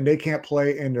event, and they can't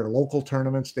play in their local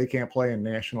tournaments. They can't play in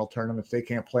national tournaments. They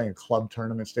can't play in club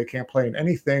tournaments. They can't play in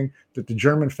anything that the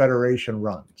German Federation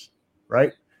runs,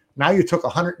 right? Now you took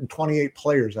 128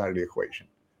 players out of the equation.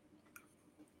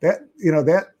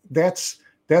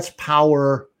 That's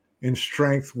power and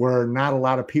strength where not a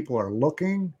lot of people are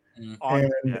looking.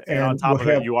 And on top of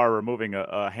it, you are removing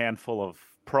a handful of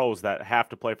pros that have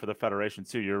to play for the federation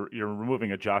too. You're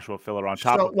removing a Joshua Filler on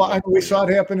top of it. Well, we saw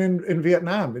it happen in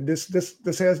Vietnam. And this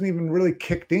hasn't even really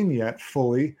kicked in yet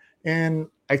fully. And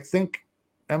I think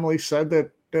Emily said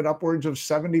that upwards of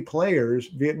 70 players,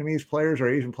 Vietnamese players or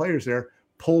Asian players there,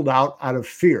 pulled out of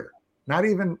fear, not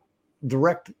even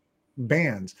direct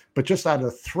bans, but just out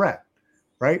of threat,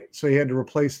 right? So he had to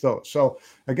replace those. So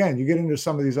again, you get into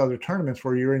some of these other tournaments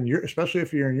where you're in Europe, especially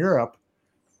if you're in Europe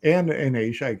and in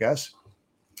Asia, I guess,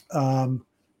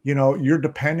 you're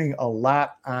depending a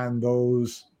lot on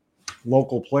those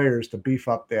local players to beef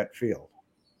up that field,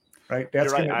 right?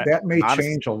 That may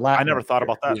change a lot. I never thought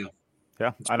about that.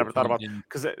 Yeah, I never thought about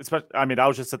because I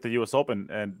was just at the U.S. Open,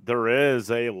 and there is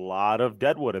a lot of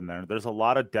deadwood in there. There's a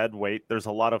lot of dead weight. There's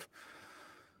a lot of.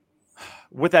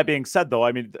 With that being said, though,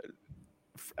 I mean,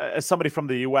 as somebody from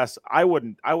the U.S., I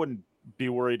wouldn't be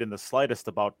worried in the slightest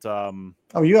about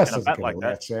U.S. doesn't like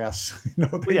that. Yes.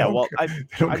 Yeah, well, I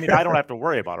mean, I don't have to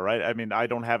worry about it, right? I mean, I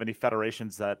don't have any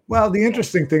federations that. Well, the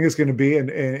interesting thing is going to be,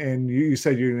 and you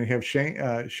said you're going to have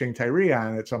Shane Tyree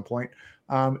on at some point.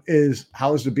 Is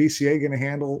how is the BCA going to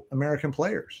handle American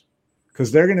players?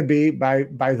 Because they're going to be by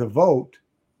the vote,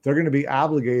 they're going to be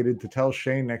obligated to tell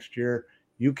Shane next year,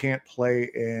 you can't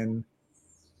play in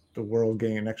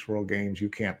the next World Games. You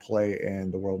can't play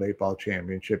in the World 8-Ball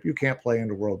Championship. You can't play in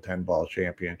the World 10-Ball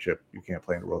Championship. You can't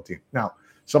play in the World Team. Now,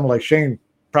 someone like Shane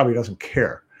probably doesn't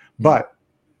care, but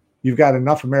you've got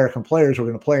enough American players who are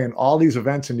going to play in all these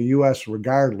events in the U.S.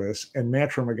 regardless and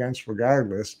match them against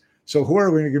regardless. So who are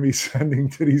we going to be sending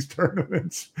to these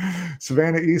tournaments?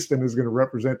 Savannah Easton is going to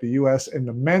represent the U.S. in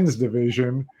the men's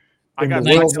division. I got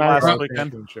second last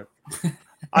weekend.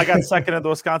 I got second in the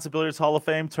Wisconsin Billiards Hall of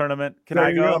Fame tournament. Can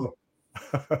I go?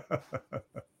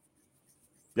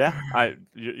 Yeah,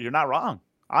 you're not wrong.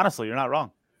 Honestly, you're not wrong.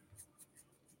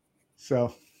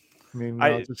 So, I mean,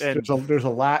 there's a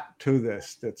lot to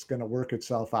this that's going to work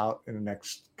itself out in the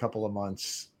next couple of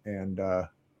months, and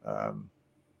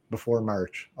before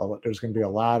March, there's going to be a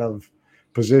lot of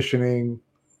positioning,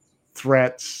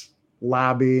 threats,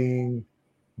 lobbying,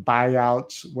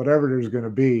 buyouts, whatever there's going to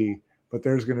be. But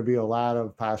there's going to be a lot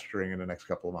of posturing in the next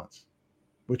couple of months,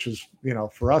 which is,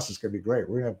 for us, it's going to be great.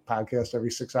 We're going to have podcasts every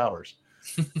 6 hours.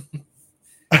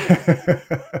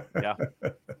 Yeah.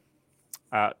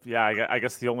 I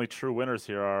guess the only true winners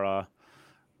here are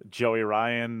Joey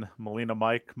Ryan, Melina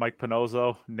Mike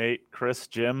Pinozzo, Nate, Chris,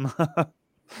 Jim.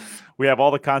 We have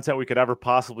all the content we could ever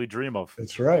possibly dream of.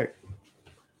 That's right.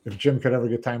 If Jim could ever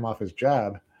get time off his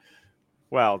job.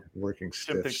 Well, working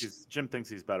stiffs. Jim thinks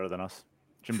he's better than us.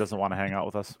 Jim doesn't want to hang out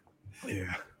with us.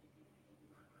 Yeah.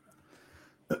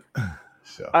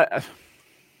 So I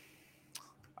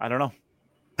don't know.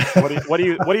 What do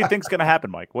you think's going to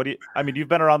happen, Mike? You've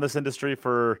been around this industry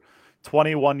for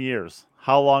 21 years.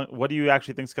 How long? What do you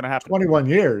actually think's going to happen? 21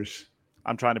 years.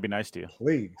 I'm trying to be nice to you.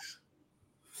 Please.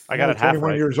 I got it half right.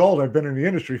 21 years old. I've been in the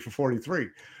industry for 43.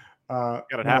 Got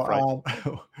it half right.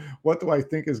 What do I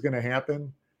think is going to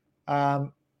happen?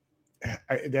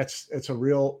 It's a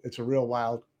real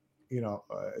wild,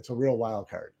 it's a real wild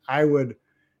card. I would,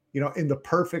 in the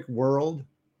perfect world,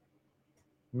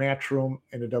 Matchroom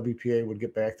and the WPA would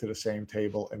get back to the same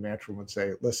table, and Matchroom would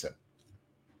say, listen,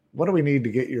 what do we need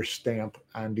to get your stamp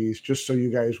on these just so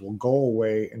you guys will go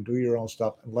away and do your own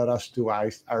stuff and let us do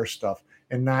our stuff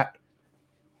and not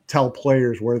tell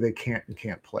players where they can't and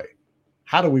can't play?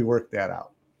 How do we work that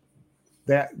out?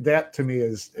 That to me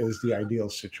is the ideal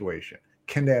situation.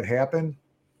 Can that happen?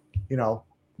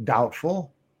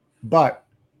 Doubtful, but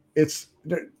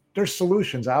there's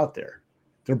solutions out there.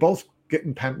 They're both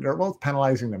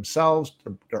penalizing themselves.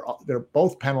 They're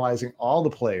both penalizing all the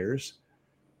players.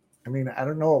 I mean, I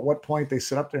don't know at what point they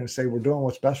sit up there and say we're doing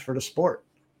what's best for the sport.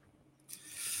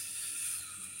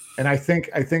 And I think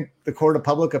the court of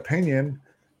public opinion,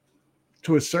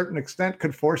 to a certain extent,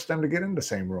 could force them to get in the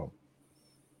same room.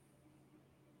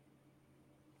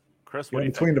 Chris, what do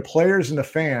you between think? The players and the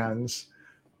fans,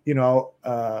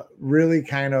 really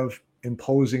kind of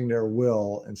imposing their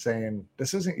will and saying,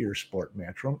 this isn't your sport,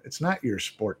 Matchroom. It's not your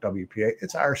sport, WPA.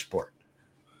 It's our sport.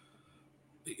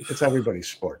 It's everybody's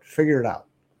sport. Figure it out.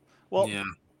 Well, yeah.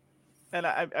 And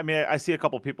I see a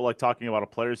couple of people talking about a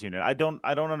players union. I don't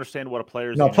understand what a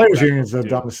players union. No, players union is the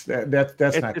dumbest. That's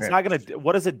not. It's not going to.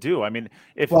 What does it do? I mean,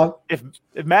 if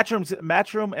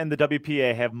Matchroom and the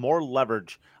WPA have more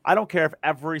leverage, I don't care if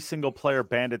every single player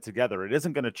banded together. It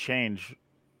isn't going to change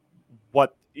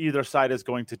what either side is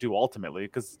going to do ultimately.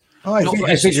 Because I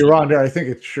think you're wrong there. I think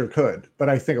it sure could, but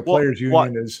I think a players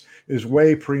union is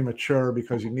way premature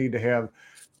because you need to have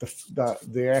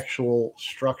the actual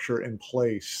structure in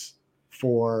place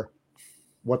for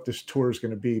what this tour is going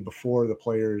to be before the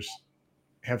players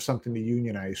have something to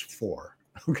unionize for.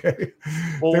 Okay.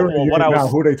 Who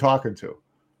are they talking to?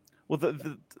 Well,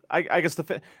 I guess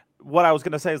what I was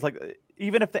going to say is like,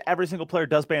 even if every single player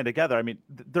does band together, I mean,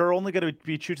 they're only going to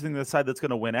be choosing the side that's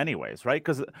going to win anyways, right?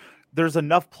 Because there's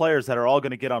enough players that are all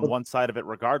going to get on one side of it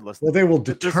regardless. Well, they will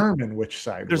determine which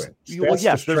side wins. Well,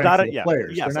 yes, there's not the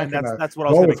players. Yes, they're not going to that's what I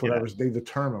was go going with to whatever. They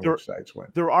determine which sides win.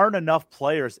 There aren't enough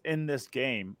players in this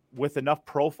game with enough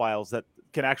profiles that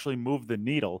can actually move the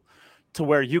needle to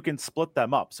where you can split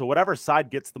them up. So whatever side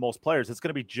gets the most players, it's going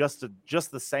to be just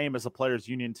the same as a players'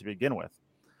 union to begin with.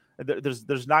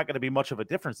 There's not going to be much of a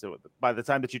difference to it by the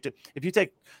time that if you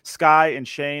take Sky and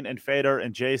Shane and Fedor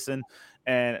and Jason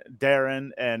and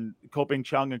Darren and Koping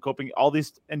Chung and Koping, all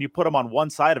these, and you put them on one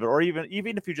side of it, or even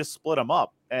if you just split them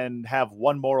up and have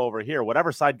one more over here,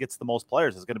 whatever side gets the most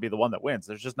players is going to be the one that wins.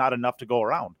 There's just not enough to go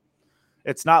around.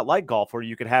 It's not like golf where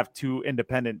you could have two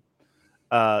independent,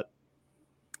 a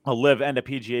live and a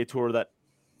PGA tour that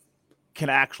can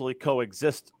actually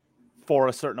coexist for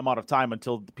a certain amount of time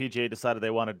until the PGA decided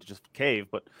they wanted to just cave.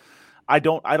 But I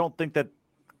don't think that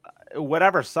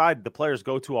whatever side the players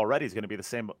go to already is going to be the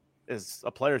same as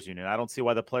a players union. I don't see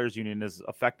why the players union is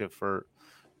effective for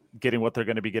getting what they're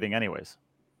going to be getting anyways.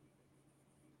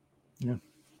 Yeah.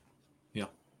 Yeah.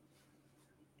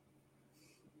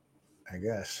 I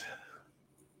guess.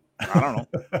 I don't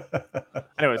know.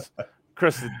 Anyways,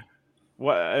 Chris,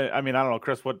 I don't know,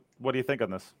 Chris, what do you think on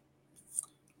this?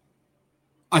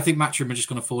 I think Matchroom are just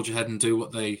going to forge ahead and do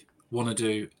what they want to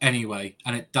do anyway,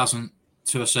 and it doesn't,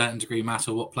 to a certain degree,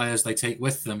 matter what players they take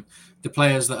with them. The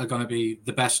players that are going to be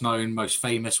the best known, most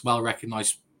famous,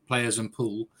 well-recognised players in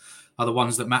pool are the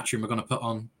ones that Matchroom are going to put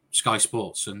on Sky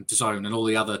Sports and DAZN and all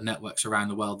the other networks around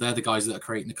the world. They're the guys that are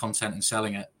creating the content and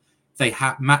selling it.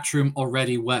 Matchroom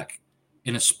already work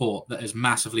in a sport that is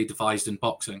massively devised in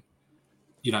boxing.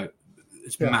 You know,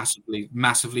 it's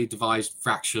massively devised,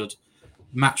 fractured.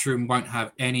 Matchroom won't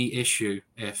have any issue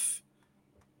if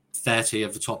 30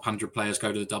 of the top 100 players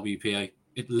go to the WPA.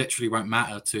 It literally won't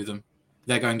matter to them.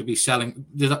 They're going to be selling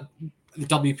the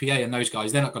WPA and those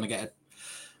guys. They're not going to get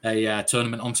a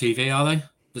tournament on TV, are they?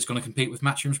 That's going to compete with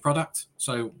Matchroom's product.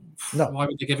 So why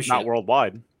would they give a shit? Not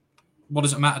worldwide. What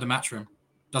does it matter to Matchroom?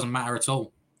 Doesn't matter at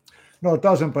all. No, it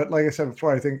doesn't. But like I said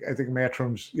before, I think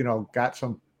Matchroom's got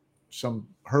some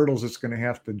hurdles it's going to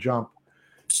have to jump.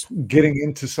 Getting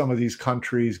into some of these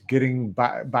countries, getting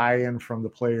buy-in from the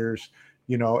players,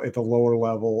 at the lower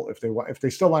level, if they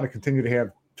still want to continue to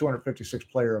have 256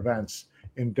 player events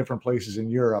in different places in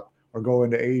Europe or go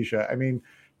into Asia. I mean,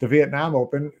 the Vietnam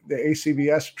Open, the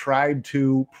ACBS tried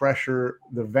to pressure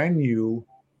the venue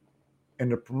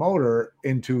and the promoter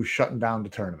into shutting down the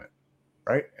tournament,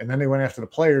 right? And then they went after the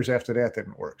players. After that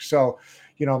didn't work. So,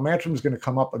 Matchroom is going to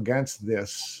come up against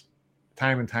this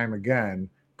time and time again,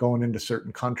 going into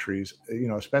certain countries,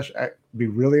 especially it'd be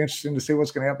really interesting to see what's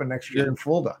going to happen next year in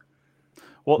Fulda.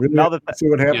 Well, really now that see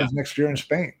what happens next year in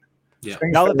Spain. Yeah.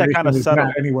 Spain's now that kind of is settled,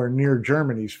 not anywhere near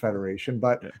Germany's federation,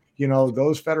 but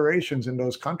those federations in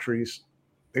those countries,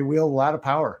 they wield a lot of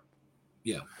power.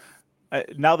 Yeah.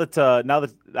 Now that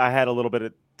I had a little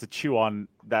bit to chew on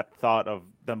that thought of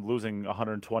them losing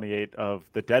 128 of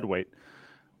the dead weight,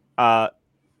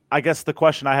 I guess the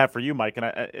question I have for you, Mike,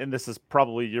 and this is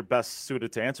probably your best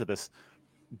suited to answer this: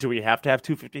 do we have to have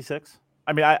 256?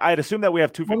 I mean, I'd assume that we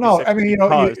have 256. Well, no, I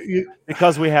mean,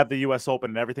 because we have the U.S.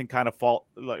 Open and everything kind of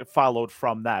followed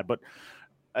from that. But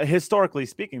historically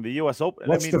speaking, the U.S. Open.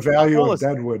 What's the value of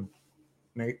Deadwood,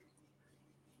 Nate?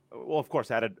 Well, of course,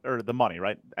 the money,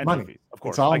 right? Money, fees, of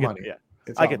course, it's all money. Yeah,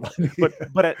 I get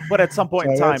that. But at some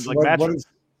point in time, like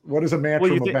what is a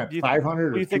Matchroom event?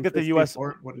 500. Do you think that the U.S.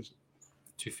 What is it?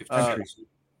 250.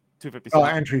 250. Oh,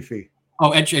 entry fee. Oh,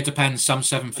 entry. It depends. Some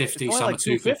 750, some like are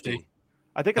 250.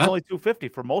 I think it's only 250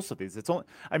 for most of these. It's only.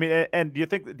 I mean, and do you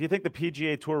think the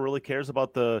PGA Tour really cares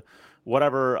about the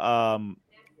whatever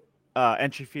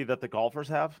entry fee that the golfers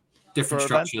have? Different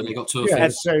structure. They got two. Yeah,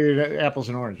 it's apples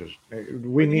and oranges.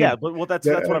 We need. Yeah, but that's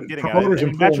what I'm getting at. Promoters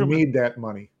and pool need that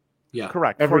money. Yeah,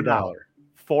 correct. Every dollar.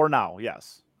 For now,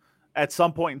 yes. At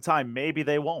some point in time, maybe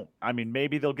they won't. I mean,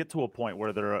 maybe they'll get to a point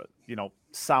where they're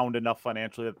sound enough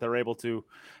financially that they're able to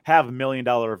have $1 million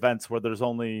events where there's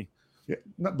only. Yeah,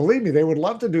 no, believe me, they would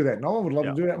love to do that. No one would love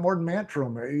to do that more than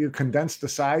Matchroom. You condense the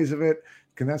size of it,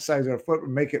 condense the size of the foot,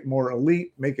 make it more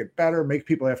elite, make it better, make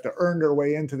people have to earn their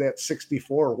way into that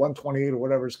 64 or 128 or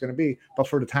whatever it's going to be. But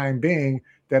for the time being,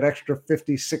 that extra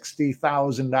 $50,000,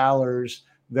 $60,000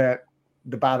 that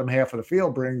the bottom half of the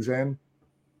field brings in,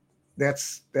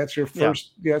 that's your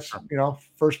first,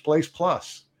 first place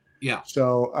plus. Yeah.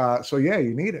 So yeah,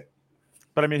 you need it.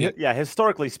 But I mean,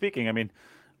 historically speaking, I mean,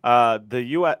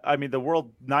 the the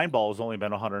World 9 Ball has only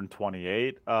been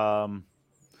 128. The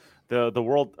the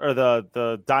world or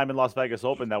the Diamond Las Vegas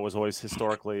Open that was always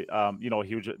historically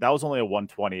huge. That was only a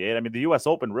 128. I mean, the U.S.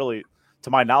 Open really, to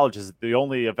my knowledge, is the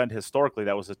only event historically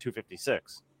that was a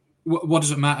 256. What does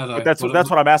it matter though? But that's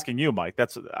what I'm asking you, Mike.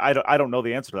 I don't know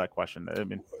the answer to that question. I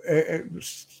mean,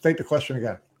 state the question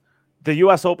again. The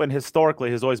U.S. Open historically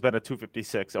has always been a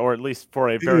 256, or at least for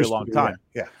a very long time.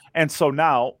 Yeah. And so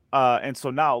now,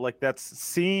 like that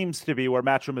seems to be where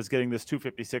Matchroom is getting this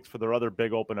 256 for their other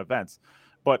big open events.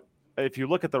 But if you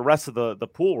look at the rest of the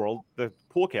pool world, the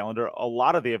pool calendar, a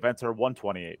lot of the events are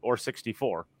 128 or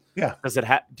 64. Yeah. Does it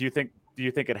do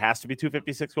you think it has to be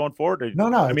 256 going forward? Or,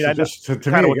 No. I mean, just to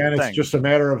me again, it's just a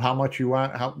matter of how much you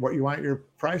want, what you want your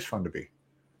prize fund to be.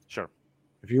 Sure.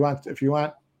 If you want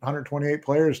 128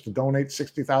 players to donate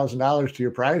 $60,000 to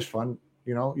your prize fund,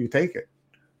 you take it.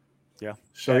 Yeah.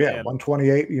 So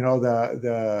 128.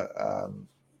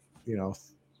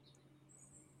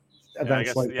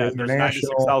 Events like the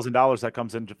international. There's $96,000 that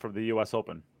comes in from the U.S.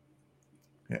 Open.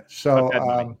 Yeah.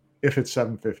 So if it's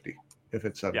 750, if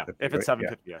it's 750, if it's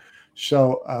 750, yeah.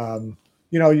 So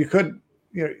you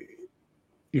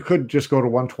could just go to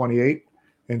 128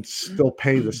 and still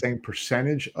pay the same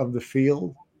percentage of the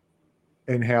field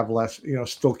and have less.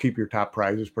 Still keep your top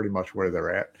prizes pretty much where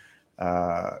they're at.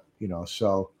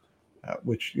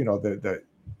 Which the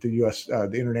U.S.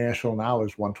 The international now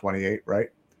is 128, right?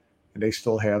 And they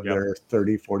still have their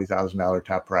 $30,000-$40,000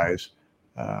 top prize.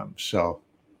 The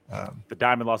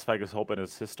Diamond Las Vegas Open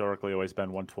has historically always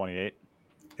been 128.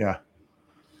 Yeah.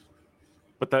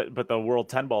 But the World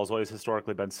 10 ball has always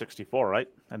historically been 64, right?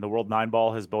 And the World 9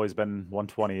 ball has always been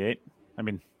 128. I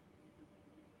mean,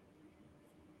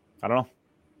 I don't know.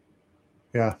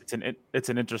 Yeah. It's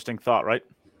an interesting thought, right?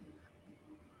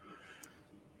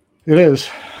 It is.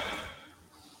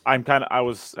 In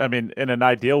an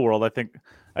ideal world, I think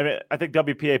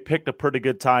WPA picked a pretty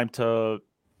good time to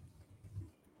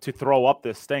throw up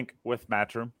this stink with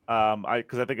Matchroom.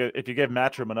 Because I think if you give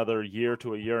Matchroom another year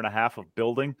to a year and a half of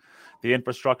building the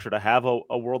infrastructure to have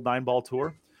a World 9 ball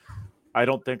tour, I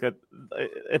don't think that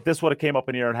if this would have came up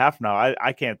in a year and a half now,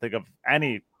 I can't think of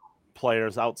any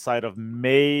players outside of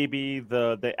maybe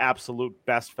the absolute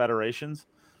best federations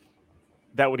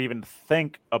that would even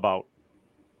think about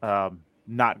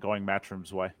not going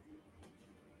Matchroom's way.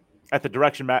 At the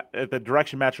direction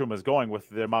Matchroom is going with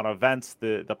the amount of events,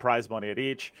 the prize money at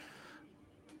each,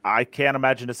 I can't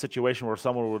imagine a situation where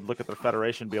someone would look at their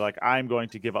federation and be like, "I'm going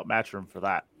to give up Matchroom for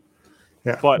that."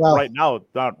 Yeah. But right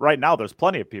now, there's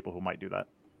plenty of people who might do that.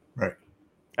 Right.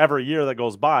 Every year that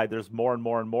goes by, there's more and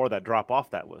more and more that drop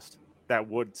off that list that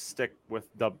would stick with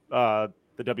the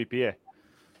WPA.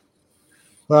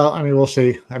 Well, I mean, we'll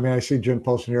see. I mean, I see Jim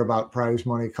posting here about prize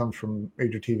money comes from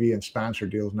major TV and sponsor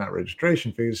deals, not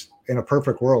registration fees. In a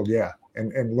perfect world, yeah.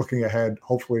 And looking ahead,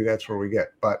 hopefully that's where we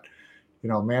get. But,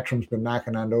 Matchroom's been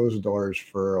knocking on those doors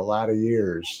for a lot of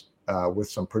years with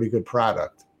some pretty good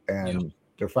product. And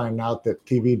they're finding out that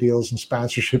TV deals and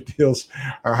sponsorship deals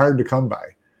are hard to come by.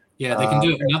 Yeah, they can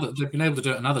do it. They've been able to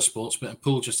do it in other sports, but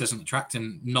pool just isn't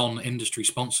attracting non-industry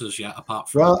sponsors yet. Apart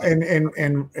from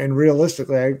and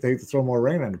realistically, they hate to throw more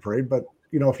rain on the parade, but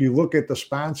if you look at the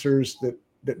sponsors that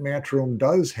Matchroom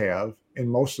does have in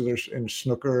most of in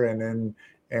snooker and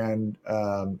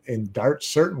in darts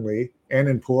certainly, and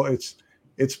in pool,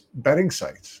 it's betting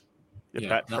sites.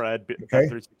 Betfred, okay.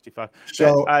 Bet365.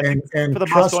 So and for the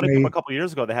Moscone Cup a couple of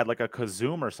years ago, they had like a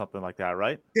Kazum or something like that,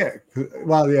 right? Yeah.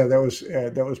 Well, yeah, that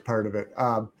was part of it.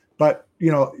 But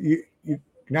you're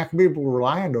not gonna be able to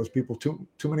rely on those people too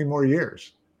many more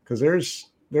years, because there's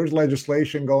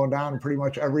legislation going down in pretty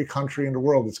much every country in the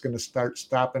world that's going to start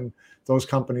stopping those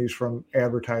companies from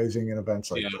advertising in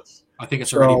events like this. I think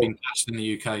it's already been passed in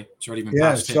the UK. It's already been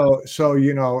passed. So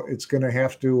it's going to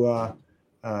have to.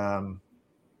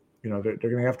 They're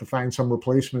going to have to find some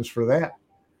replacements for that.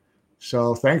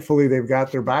 So thankfully they've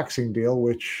got their boxing deal,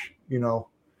 which,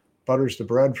 butters the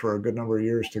bread for a good number of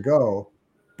years to go.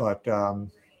 But,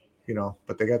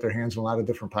 but they got their hands in a lot of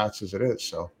different pots as it is.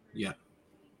 So, yeah.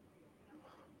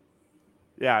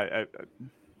 Yeah.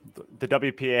 The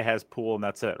WPA has pool and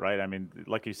that's it, right? I mean,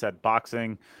 like you said,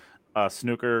 boxing,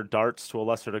 snooker, darts to a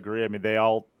lesser degree. I mean, they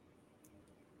all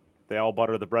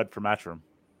butter the bread for Matchroom,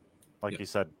 like you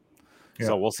said. Yeah.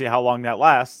 So we'll see how long that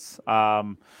lasts.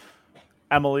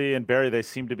 Emily and Barry, they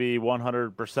seem to be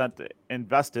 100%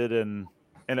 invested in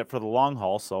it for the long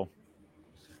haul. So,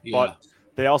 but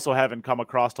they also haven't come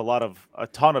across a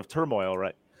ton of turmoil,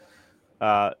 right?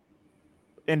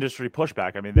 Industry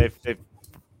pushback.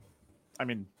 I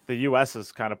mean, the U.S.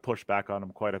 has kind of pushed back on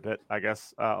them quite a bit, I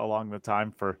guess, along the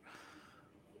time for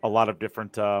a lot of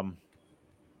different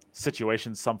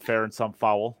situations, some fair and some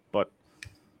foul, but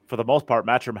for the most part,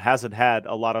 Matchroom hasn't had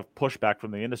a lot of pushback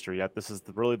from the industry yet. This is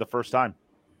really the first time.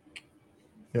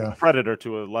 Yeah. Predator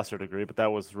to a lesser degree, but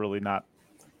that was really not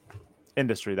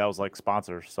industry. That was like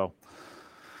sponsors. So,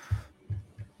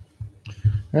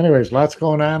 anyways, lots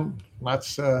going on.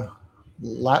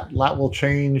 Lot will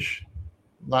change.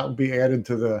 Lot will be added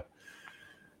to the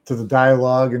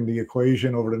dialogue and the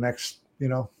equation over the next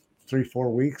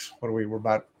 3-4 weeks. What are we? We're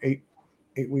about eight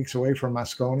weeks away from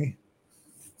Moscone.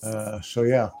 So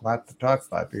yeah, a lot to talk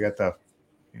about. You got the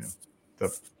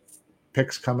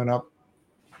picks coming up,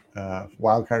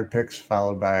 wild card picks,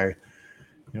 followed by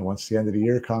once the end of the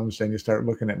year comes, then you start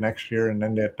looking at next year, and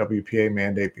then that WPA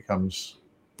mandate becomes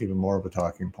even more of a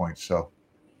talking point. So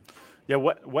yeah,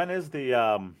 when is the?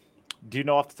 Do you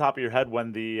know off the top of your head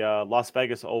when the Las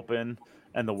Vegas Open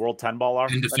and the World 10 Ball are?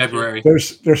 End of February. They're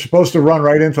supposed to run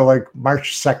right into like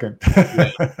March 2nd.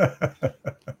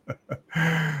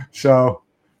 Yeah. So.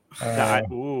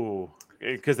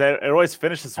 Because it always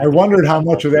finishes. I wondered how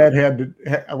much of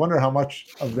that I wonder how much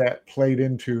of that played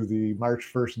into the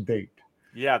March 1st date.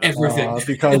 Yeah, everything.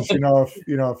 Because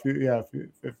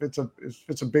if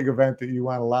it's a big event that you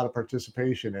want a lot of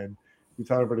participation in, you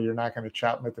tell everybody you're not going to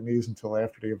chop them at the knees until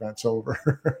after the event's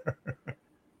over.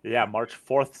 Yeah, March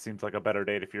 4th seems like a better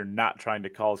date if you're not trying to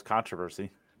cause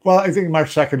controversy. Well, I think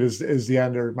March 2nd is the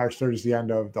end, or March 3rd is the end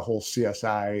of the whole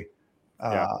CSI.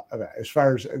 As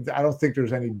far as I don't think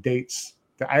there's any dates.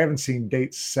 I haven't seen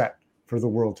dates set for the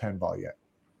World 10 Ball yet.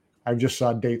 I just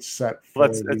saw dates set for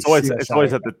it's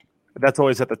always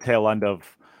at the tail end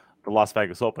of the Las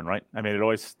Vegas Open, right? I mean,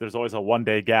 there's always a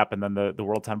 1-day gap, and then the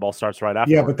World 10 Ball starts right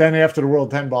after. Yeah, but then after the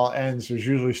World 10 Ball ends, there's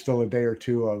usually still a day or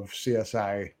two of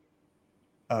CSI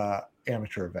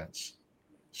amateur events.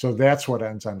 So that's what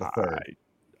ends on the 3rd.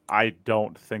 I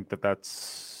don't think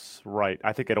that's right.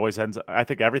 I think it always ends. I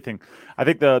think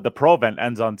the pro event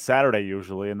ends on Saturday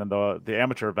usually, and then the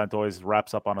amateur event always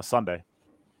wraps up on a Sunday.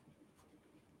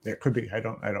 It could be. I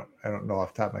don't know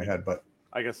off the top of my head, but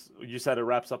I guess you said it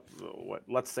wraps up.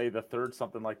 Let's say the 3rd,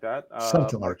 something like that.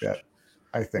 Like that.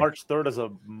 I think March 3rd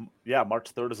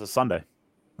is a Sunday.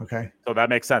 Okay. So that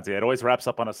makes sense. Yeah, it always wraps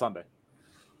up on a Sunday.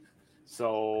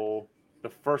 So the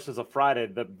 1st is a Friday.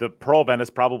 The pro event is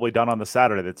probably done on the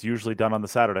Saturday. That's usually done on the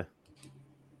Saturday.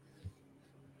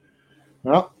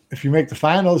 Well, if you make the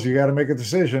finals, you got to make a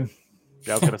decision.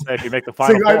 Yeah, I was going to say, if you make the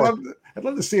final four. I'd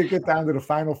love to see it get down to the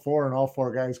final 4 and all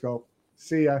 4 guys go,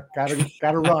 see ya,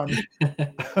 gotta run.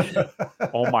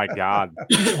 Oh my God.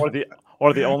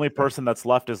 Or the only person that's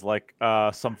left is like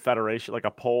some federation, like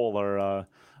a pole or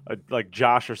like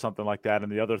Josh or something like that,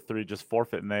 and the other 3 just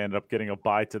forfeit and they end up getting a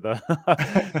bye to the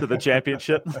to the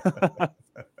championship.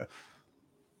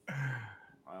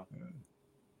 Wow.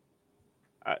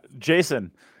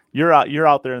 Jason, you're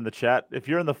out there in the chat. If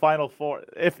you're in the final 4,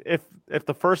 if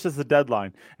the 1st is the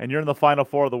deadline and you're in the final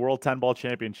 4 of the World 10 Ball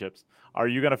Championships, are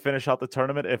you going to finish out the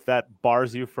tournament if that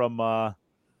bars you from the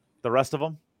rest of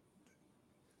them?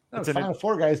 No, the final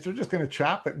 4 guys, they're just going to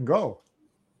chop it and go.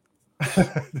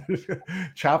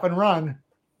 Chop and run.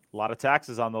 A lot of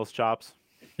taxes on those chops.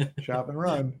 Chop and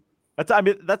run. I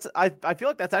feel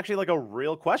like that's actually like a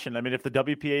real question. I mean, if the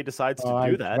WPA decides to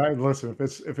do that, listen,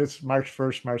 if it's March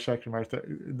 1st, March 2nd, March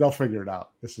 3rd, they'll figure it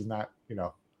out. This is not,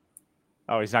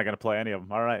 Oh, he's not going to play any of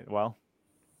them. All right, well,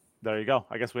 there you go.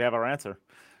 I guess we have our answer.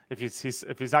 If he's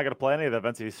not going to play any of the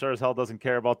events, he sure as hell doesn't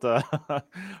care about the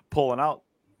pulling out.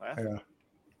 Yeah.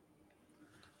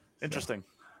 Interesting.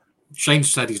 Shane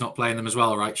said he's not playing them as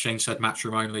well, right? Shane said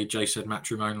Matchroom only. Jay said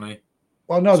Matchroom only.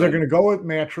 Well, no, they're going to go with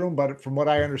Matchroom, but from what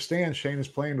I understand, Shane is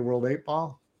playing the World 8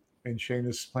 Ball, and Shane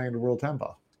is playing the World 10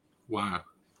 Ball. Wow.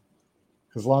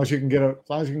 Because as long as you can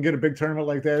get a big tournament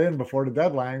like that in before the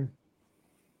deadline,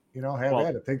 have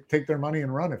at it. Take their money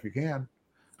and run if you can.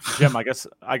 Jim, I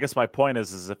guess my point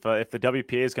is if the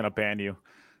WPA is going to ban you,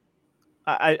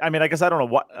 I mean, I guess I don't know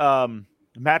what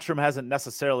Matchroom hasn't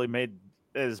necessarily made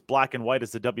as black and white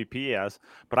as the WPA has,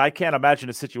 but I can't imagine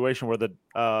a situation where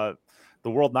the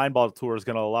World 9-Ball Tour is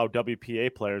going to allow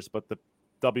WPA players, but the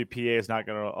WPA is not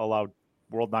going to allow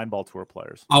World 9-Ball Tour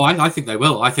players. Oh, I think they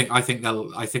will. I think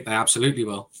they absolutely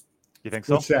will. You think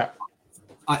so? What's that?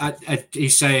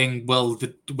 He's saying, will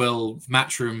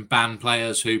Matchroom ban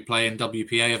players who play in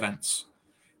WPA events?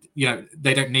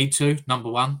 They don't need to,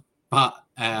 number one, but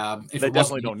if they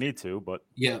definitely don't need to. But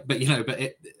yeah, but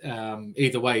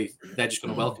either way, they're just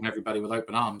going to welcome everybody with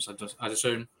open arms. I'd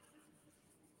assume.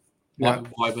 Yeah.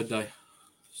 Why would they?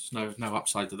 There's no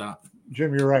upside to that.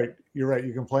 Jim, you're right.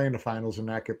 You can play in the finals and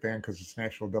not get banned because it's an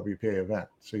actual WPA event.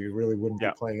 So you really wouldn't be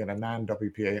playing in a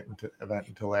non-WPA event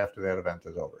until after that event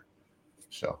is over.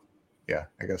 So, yeah,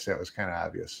 I guess that was kind of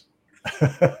obvious.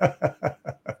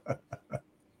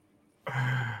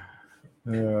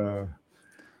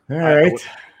 All right.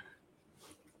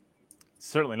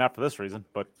 Certainly not for this reason,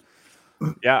 but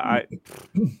yeah, I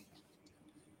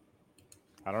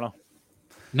don't know.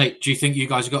 Nate, do you think you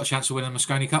guys have got a chance to win a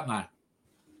Mosconi Cup now?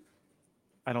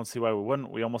 I don't see why we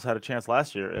wouldn't. We almost had a chance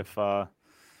last year.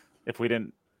 If we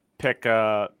didn't pick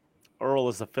Earl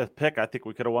as the 5th pick, I think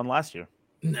we could have won last year.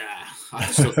 Nah, I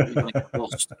still think we're going to get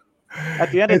lost.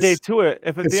 At the end of day two, it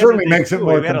certainly makes it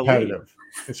more competitive.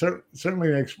 It certainly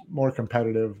makes more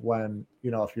competitive when,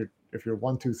 you know, if you're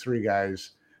 1, 2, 3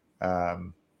 guys, are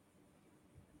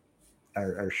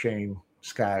Shane,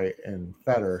 Sky, and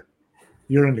Fedor,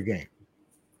 you're in the game.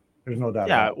 There's no doubt.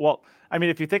 Yeah, about it. well, I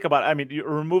mean, if you think about it, I mean, you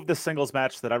remove the singles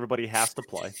match that everybody has to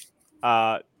play.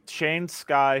 Shane,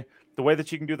 Sky, the way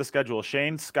that you can do the schedule,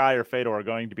 Shane, Sky, or Fedor are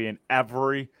going to be in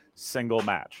every single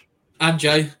match. And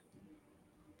Jay.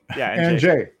 Yeah, and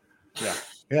Jay.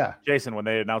 Yeah. Jason, when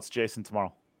they announce Jason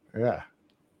tomorrow. Yeah.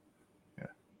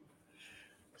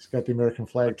 He's got the American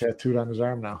flag tattooed on his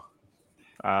arm now.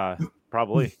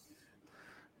 Probably.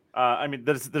 I mean,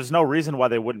 there's no reason why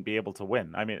they wouldn't be able to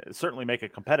win. I mean, certainly make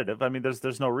it competitive. I mean,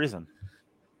 there's no reason.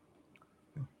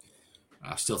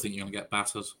 I still think you're going to get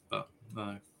battered, but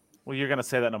no. Well, you're going to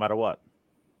say that no matter what.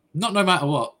 Not no matter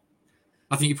what.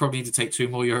 I think you probably need to take 2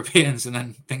 more Europeans, and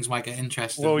then things might get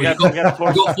interesting. Well, you got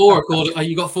 4 according.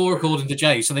 You got 4 according to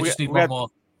Jay, so they just need one more.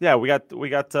 Yeah, we got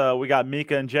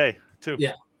Mika and Jay too.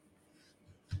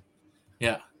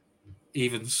 Yeah.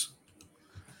 Evens.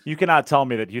 You cannot tell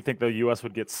me that you think the U.S.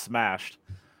 would get smashed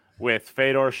with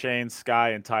Fedor, Shane,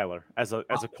 Sky, and Tyler as a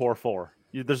core 4.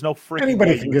 There's no freaking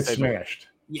anybody can get smashed.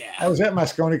 Yeah, I was at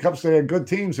Mosconi Cups. They had good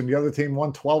teams, and the other team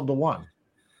won 12-1.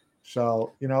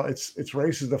 So you know, it's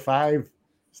races to 5.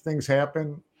 Things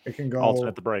happen. It can go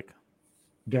alternate the break.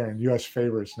 Darren, U.S.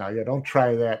 favorites now. Yeah, don't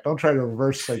try that. Don't try to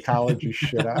reverse psychology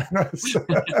shit on us.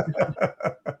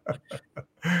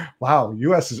 Wow,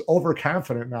 U.S. is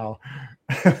overconfident now.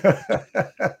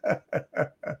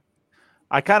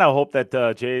 I kind of hope that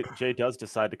Jay does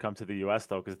decide to come to the U.S.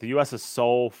 though, because the U.S. is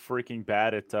so freaking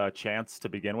bad at chants to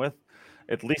begin with.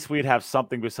 At least we'd have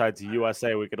something besides the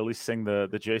USA. We could at least sing the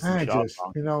Jason Shaw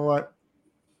song. You know what?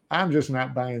 I'm just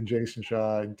not buying Jason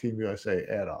Shaw and Team USA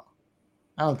at all.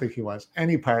 I don't think he wants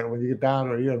any part. When you get down,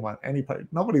 or you don't want any part.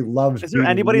 Nobody loves. Is there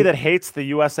anybody that hates the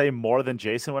USA more than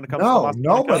Jason when it comes to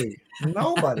nobody.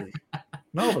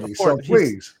 So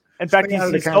please. In fact, he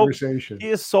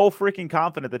is so freaking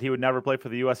confident that he would never play for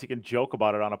the U.S. He can joke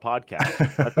about it on a podcast.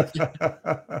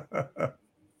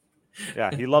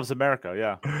 Yeah, he loves America.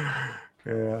 Yeah.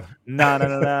 Yeah. No.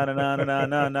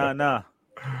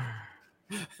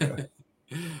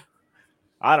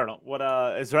 I don't know. What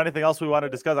is there anything else we want to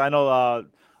discuss? I know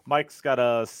Mike's got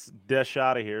a dish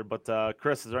out of here, but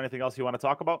Chris, is there anything else you want to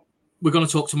talk about? We're going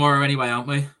to talk tomorrow anyway, aren't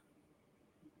we?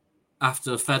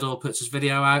 After Fedor puts his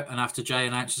video out and after Jay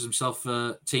announces himself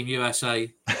for Team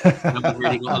USA, we've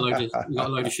really got a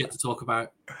load of shit to talk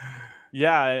about.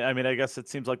 Yeah, I mean, I guess it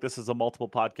seems like this is a multiple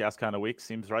podcast kind of week.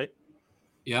 Seems right.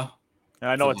 Yeah. And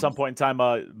I know at some point in time,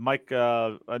 Mike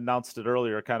announced it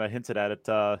earlier, kind of hinted at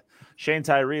it. Shane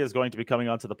Tyree is going to be coming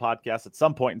onto the podcast at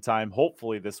some point in time,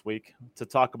 hopefully this week, to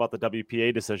talk about the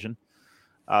WPA decision.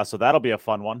 So that'll be a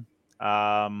fun one.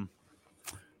 Yeah,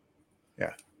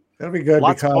 that'll be good.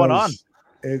 Lots going on.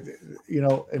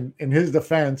 In his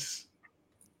defense,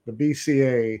 the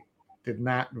BCA did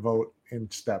not vote in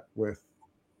step with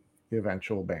the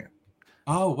eventual ban.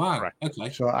 Oh, wow. Correct.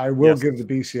 Okay. So I will give the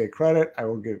BCA credit. I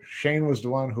will give Shane was the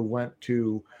one who went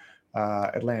to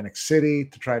Atlantic City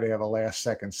to try to have a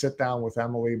last-second sit-down with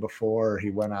Emily before he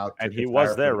went out. And he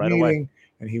was there right away.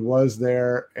 And he was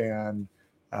there, and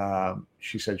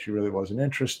she said she really wasn't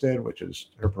interested, which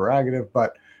is her prerogative.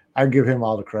 But I give him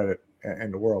all the credit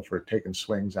in the world for taking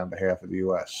swings on behalf of the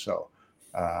U.S. So,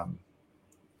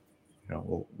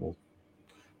 we'll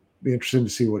be interested to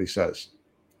see what he says.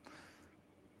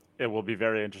 It will be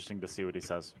very interesting to see what he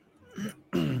says.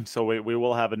 So we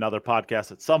will have another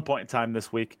podcast at some point in time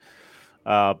this week,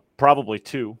 probably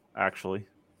 2, actually.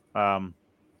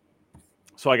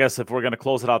 So I guess if we're going to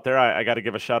close it out there, I got to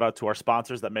give a shout out to our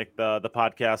sponsors that make the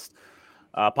podcast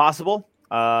possible.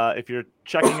 If you're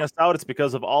checking us out, it's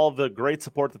because of all of the great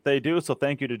support that they do. So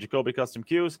thank you to Jacoby Custom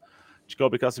Cues,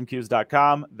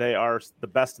 JacobyCustomCues.com. They are the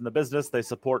best in the business. They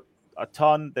support a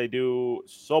ton. They do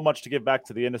so much to give back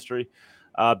to the industry.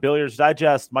 Billiards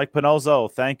Digest, Mike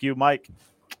Pinozzo. Thank you, Mike.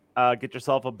 Get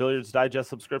yourself a Billiards Digest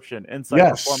subscription. Insight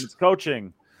Performance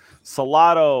Coaching,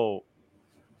 Salado,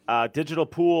 Digital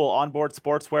Pool, Onboard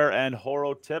Sportswear, and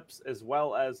Horo Tips, as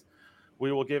well as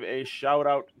we will give a shout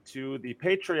out to the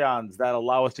Patreons that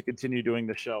allow us to continue doing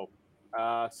the show.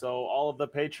 So all of the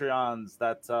Patreons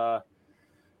that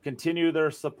continue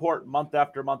their support month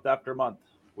after month after month.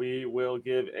 We will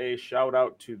give a shout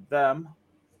out to them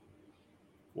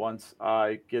once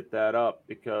I get that up,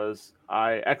 because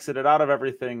I exited out of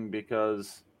everything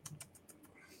because,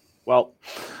 well,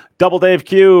 Double Dave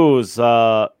Q's,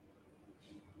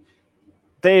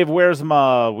 Dave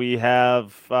Wiersma, we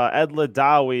have Ed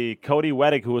Ladawi, Cody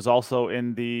Weddick, who is also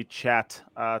in the chat.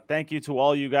 Thank you to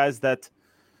all you guys that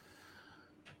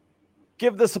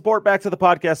give the support back to the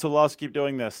podcast to allow us to keep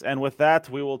doing this. And with that,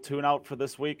 we will tune out for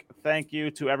this week. Thank you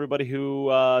to everybody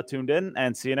who tuned in,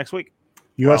 and see you next week.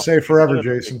 USA forever,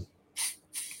 Jason.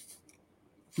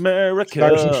 America.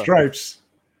 Stars and stripes.